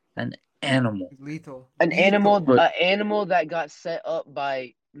was an animal. Lethal. An animal, But- an animal that got set up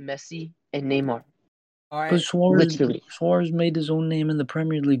by Messi and Neymar. All But right. Suarez made his own name in the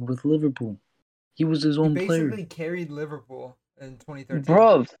Premier League with Liverpool. He was his He own player. basically carried Liverpool in 2013.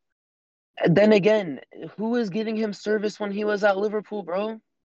 Bro, then again, who was giving him service when he was at Liverpool, bro?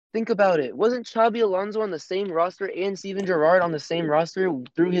 Think about it. Wasn't Xabi Alonso on the same roster and Steven Gerrard on the same roster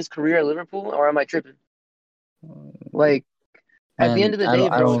through his career at Liverpool? Or am I tripping? Like, at the end of the day,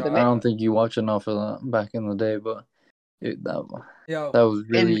 bro, I I don't think you watched enough of that back in the day, but that Yo, was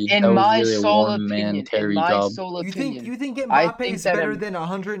really in my really a sole one-man opinion, Terry job. you think I Mbappe think is that better than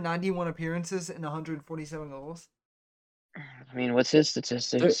 191 appearances and 147 goals? I mean, what's his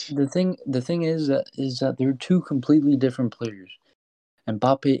statistics? The thing is that they're two completely different players.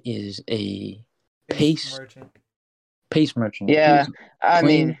 Mbappe is a pace merchant. Yeah, He's I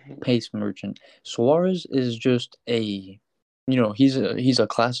plain mean, pace merchant. Suarez is just he's a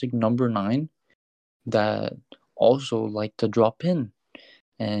classic number 9 that also like to drop in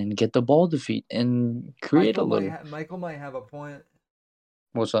and get the ball to feet and create a little. Michael might have a point.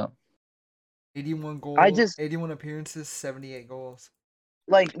 What's up? 81 goals, 81 appearances, 78 goals.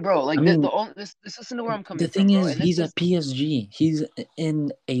 Like, bro, like I mean, this listen to where I'm coming the from, thing bro. is, he's at PSG. He's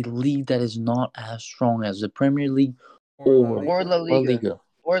in a league that is not as strong as the Premier League or La La Liga.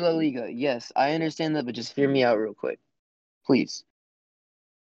 Or La Liga. Yes, I understand that, but just hear me out real quick, please.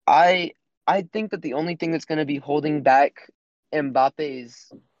 I think that the only thing that's going to be holding back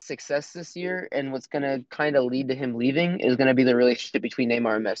Mbappe's success this year and what's going to kind of lead to him leaving is going to be the relationship between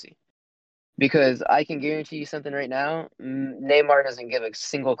Neymar and Messi. Because I can guarantee you something right now, Neymar doesn't give a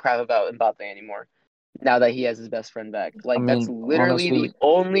single crap about Mbappe anymore. Now that he has his best friend back, like that's literally honestly, the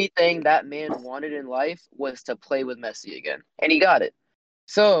only thing that man wanted in life was to play with Messi again, and he got it.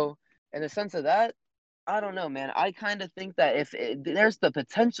 So, in the sense of that, I don't know, man. I kind of think that there's the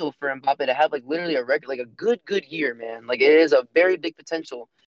potential for Mbappe to have like literally like a good year, man. Like it is a very big potential.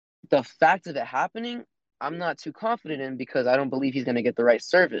 The fact of it happening, I'm not too confident in because I don't believe he's going to get the right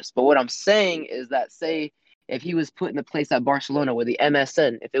service. But what I'm saying is that, say, if he was put in the place at Barcelona with the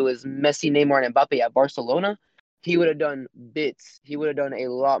MSN, if it was Messi, Neymar, and Mbappe at Barcelona, he would have done bits. He would have done a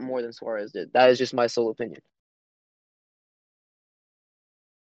lot more than Suarez did. That is just my sole opinion.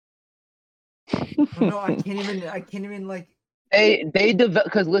 No, I can't even like. They develop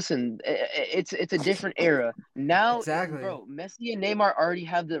because listen, it's a different era now. Exactly. Bro. Messi and Neymar already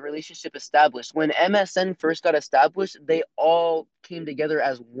have the relationship established. When MSN first got established, they all came together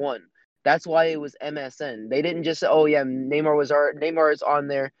as one. That's why it was MSN. They didn't just say, "Oh yeah, Neymar is on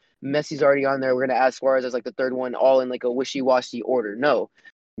there, Messi's already on there. We're gonna add Suarez as like the third one, all in like a wishy-washy order." No,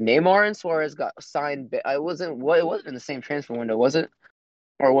 Neymar and Suarez got signed. It wasn't in the same transfer window, was it?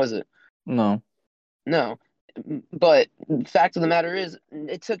 Or was it? no. No. But fact of the matter is,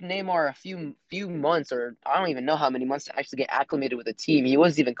 it took Neymar a few months, or I don't even know how many months, to actually get acclimated with the team. He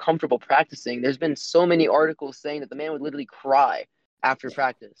wasn't even comfortable practicing. There's been so many articles saying that the man would literally cry after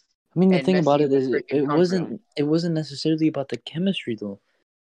practice. I mean, the And thing about Messi it would is, freaking comfort him. it wasn't necessarily about the chemistry though.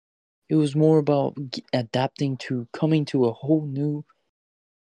 It was more about adapting to coming to a whole new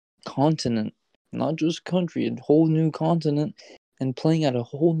continent, not just country, a whole new continent, and playing at a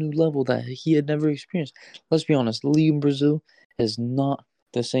whole new level that he had never experienced. Let's be honest, the league in Brazil is not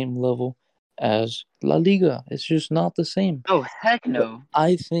the same level as La Liga. It's just not the same. Oh, heck no. But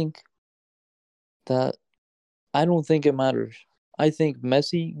I think that I don't think it matters. I think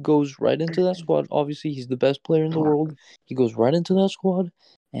Messi goes right into that squad. Obviously, he's the best player in the world. He goes right into that squad,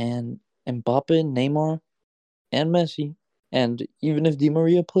 and Mbappe, Neymar, and Messi, and even if Di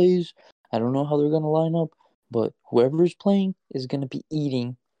Maria plays, I don't know how they're gonna line up, but whoever is playing is gonna be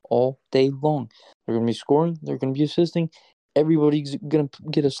eating all day long. They're gonna be scoring. They're gonna be assisting. Everybody's gonna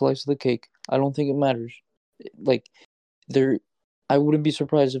get a slice of the cake. I don't think it matters. Like they're I wouldn't be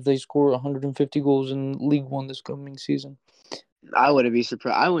surprised if they score 150 goals in League One this coming season. I wouldn't be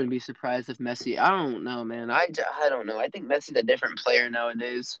surprised. I wouldn't be surprised if Messi. I don't know, man. I don't know. I think Messi's a different player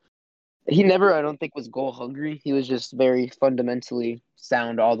nowadays. He never, I don't think, was goal hungry. He was just very fundamentally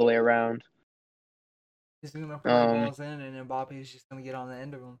sound all the way around. He's gonna put the balls in, and Mbappe's just gonna get on the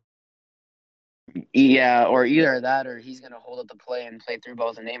end of them. Yeah, or either that, or he's gonna hold up the play and play through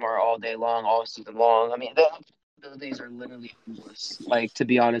balls to Neymar all day long, all season long. I mean, the abilities are literally endless. Like, to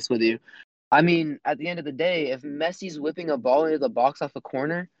be honest with you, I mean, at the end of the day, if Messi's whipping a ball into the box off a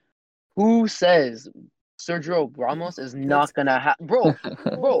corner, who says Sergio Ramos is not gonna have, bro?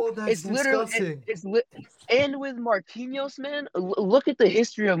 That's It's literally disgusting. and with Marquinhos, man, look at the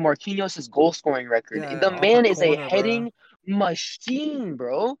history of Marquinhos' goal scoring record. Yeah, The off man a is corner, a bro. heading machine,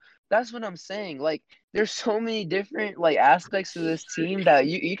 bro. That's what I'm saying. Like, there's so many different like aspects to this team that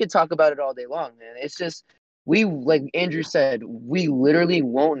you could talk about it all day long, man. It's just we, like Andrew said, we literally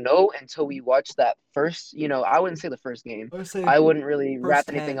won't know until we watch that first. I wouldn't say the first game. I would say I wouldn't really wrap first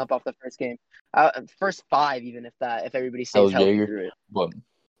anything 10. up off the first game. First 5, even if everybody That stays was healthy Jaeger. through it. But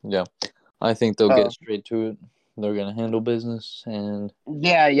yeah, I think they'll Oh. get straight to it. They're gonna handle business, and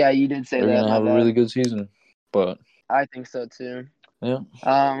Yeah, you did say they're that. gonna My have a bad. really good season. But I think so too. yeah,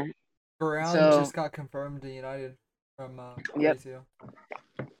 Varane just got confirmed to United from Yep. Fabrizio.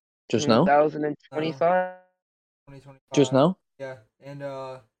 just now. 2025. 2025. Just now. Yeah, and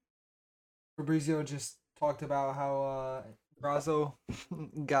Fabrizio just talked about how Grazo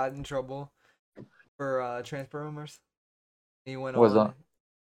got in trouble for transfer rumors. He went What's on.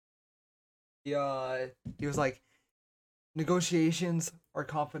 that? He was like, negotiations are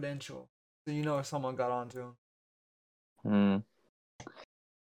confidential, so someone got onto him.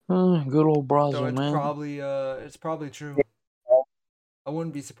 Good old Brazil, So it's man. it's probably true. I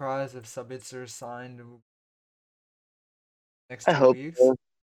wouldn't be surprised if Sabitzer signed next 2 weeks. So.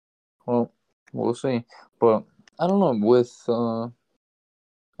 Well, we'll see. But I don't know.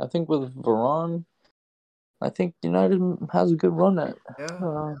 I think with Varane, I think United has a good run at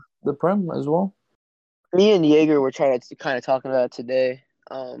the Prem as well. Me and Jaeger were trying to kind of talking about it today,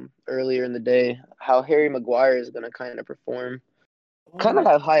 earlier in the day, how Harry Maguire is going to kind of perform. Kind of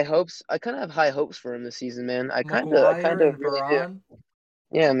have high hopes. I kind of have high hopes for him this season, man. I kind of really do.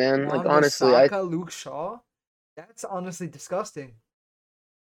 Yeah, man. Like, honestly, Luke Shaw, that's honestly disgusting.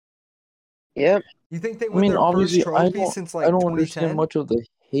 Yeah. You think they win their first trophy since like I don't 2010? understand much of the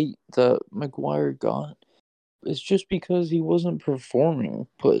hate that Maguire got. It's just because he wasn't performing.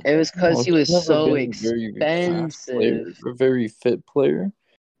 But it was because he was so expensive. A very fit player.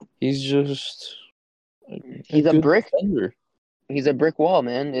 He's just he's a brick. Defender. He's a brick wall,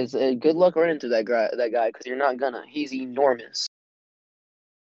 man. It's good luck running to that guy because you're not gonna. He's enormous.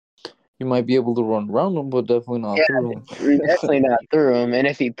 You might be able to run around him, but definitely not through him. Definitely not through him. And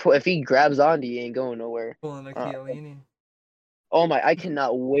if he grabs onto you, he ain't going nowhere. Pulling a Chiellini. Oh my! I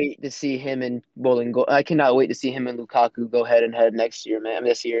cannot wait to see him and I cannot wait to see him and Lukaku go head and head next year, man.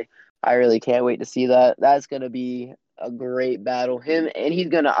 This year, I really can't wait to see that. That's gonna be a great battle. Him and he's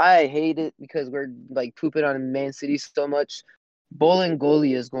gonna. I hate it because we're like pooping on Man City so much.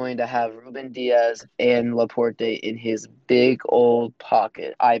 Bolingoli is going to have Ruben Diaz and Laporte in his big old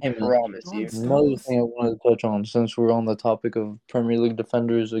pocket. I promise you. Another thing I wanted to touch on, since we're on the topic of Premier League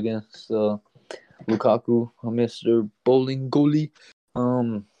defenders against Lukaku, Mr. Bolingoli,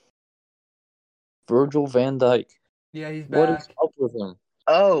 Virgil van Dijk. Yeah, he's back. What is up with him?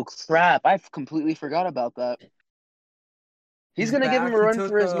 Oh crap! I completely forgot about that. He's gonna give him a run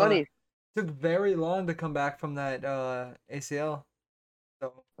for his money. Took very long to come back from that ACL.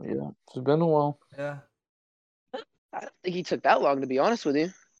 So yeah, it's been a while. Yeah. I don't think he took that long, to be honest with you.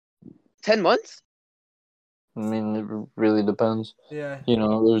 10 months? I mean, it really depends. Yeah.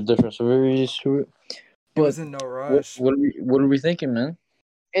 There's different severities to it. But he was in no rush. What are we thinking, man?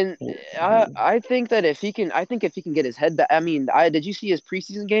 And I think that if he can get his head back. I mean, did you see his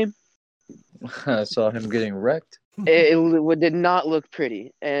preseason game? I saw him getting wrecked. It did not look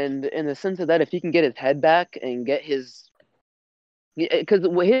pretty, and in the sense of that, if he can get his head back and get because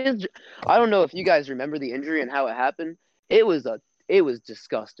I don't know if you guys remember the injury and how it happened. It was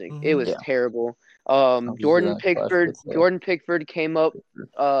disgusting. Mm-hmm. It was terrible. Jordan Pickford came up,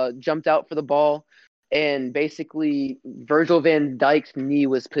 jumped out for the ball, and basically Virgil van Dijk's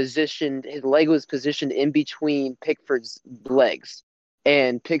his leg was positioned in between Pickford's legs.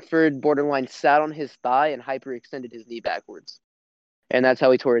 And Pickford borderline sat on his thigh and hyperextended his knee backwards. And that's how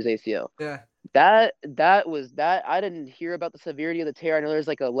he tore his ACL. Yeah. That was that. I didn't hear about the severity of the tear. I know there's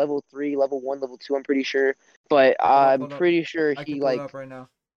like a level 3, level 1, level 2, I'm pretty sure. But I'm pretty sure I can pull it up right now.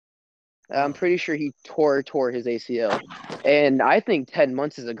 I'm pretty sure he tore his ACL, and I think 10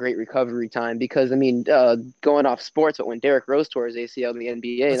 months is a great recovery time because I mean, going off sports, but when Derrick Rose tore his ACL in the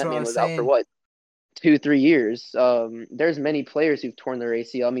NBA, That's that what I man was was out for saying. what 2-3 years. There's many players who've torn their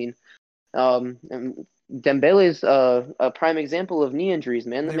ACL. I mean, and Dembele's a prime example of knee injuries.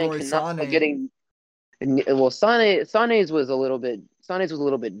 Man, the man Leroy cannot stop Sané. getting. Well, Sané's was a little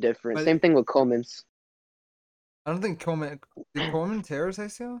bit different. But- Same thing with Coleman's. I don't think did Coleman tear his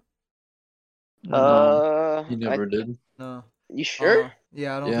ACL? No, he never did. No. You sure?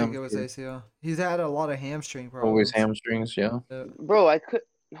 Yeah, I don't Yeah, think I'm it was sure. ACL. He's had a lot of hamstring problems. Always hamstrings, yeah. Bro, I could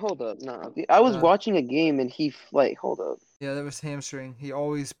hold up. No, I was watching a game and he like hold up. Yeah, that was hamstring. He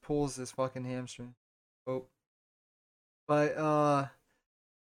always pulls his fucking hamstring. Oh. But all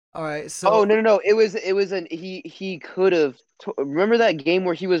right, so Oh no. It was an he could have. Remember that game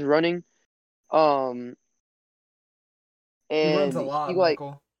where he was running, he runs and a lot, he like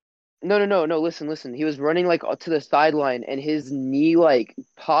Michael. no. Listen. He was running like to the sideline, and his knee like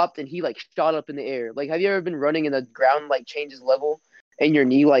popped, and he like shot up in the air. Like, have you ever been running and the ground like changes level, and your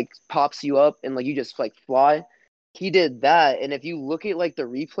knee like pops you up, and like you just like fly? He did that, and if you look at like the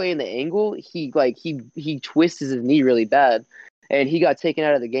replay and the angle, he twists his knee really bad, and he got taken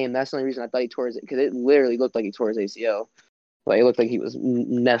out of the game. That's the only reason I thought he tore his because it literally looked like he tore his ACL. Like it looked like he was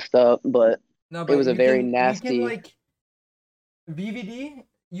messed up, but No, it but was a very you can nasty. like VVD.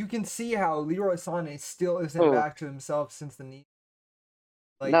 You can see how Leroy Sané still isn't Oh. back to himself since the knee.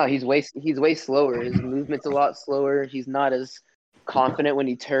 Like, No, he's way slower. His movement's a lot slower. He's not as confident when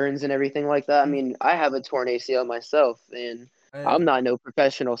he turns and everything like that. I mean, I have a torn ACL myself, and I'm not no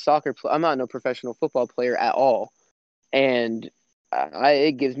professional I'm not no professional football player at all, and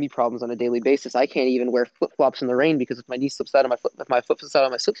it gives me problems on a daily basis. I can't even wear flip flops in the rain because if my knee slips out of my foot, if my foot slips out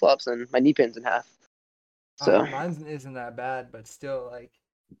of my flip flops, and my knee pin's in half. So mine isn't that bad, but still, like,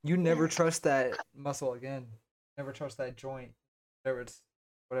 you never trust that muscle again. Never trust that joint.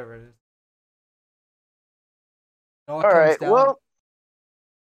 Whatever it is. all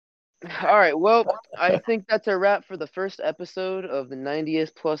right, well, I think that's a wrap for the first episode of the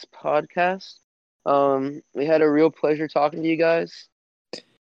 90th Plus podcast. We had a real pleasure talking to you guys.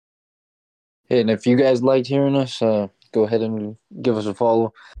 Hey, and if you guys liked hearing us, go ahead and give us a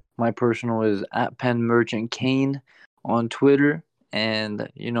follow. My personal is at PenMerchantKane on Twitter, and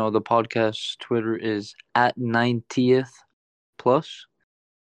the podcast Twitter is at 90th Plus,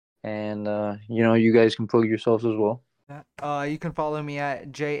 and you guys can plug yourselves as well. You can follow me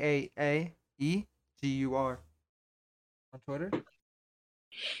at JAAEGUR on Twitter.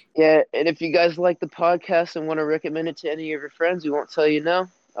 Yeah, and if you guys like the podcast and want to recommend it to any of your friends, we won't tell you no.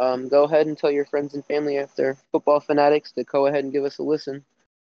 Go ahead and tell your friends and family if they're football fanatics to go ahead and give us a listen.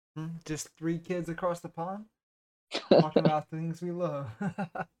 Just 3 kids across the pond talking about things we love.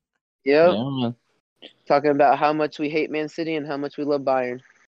 Yep. Yeah, Talking about how much we hate Man City and how much we love Bayern.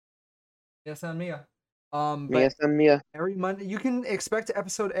 Yes, and Mia. Yes, and Mia. Every Monday, you can expect an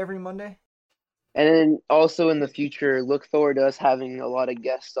episode every Monday. And then also in the future, look forward to us having a lot of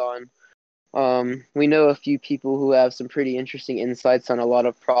guests on. We know a few people who have some pretty interesting insights on a lot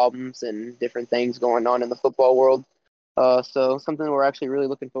of problems and different things going on in the football world. So something we're actually really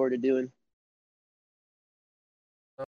looking forward to doing.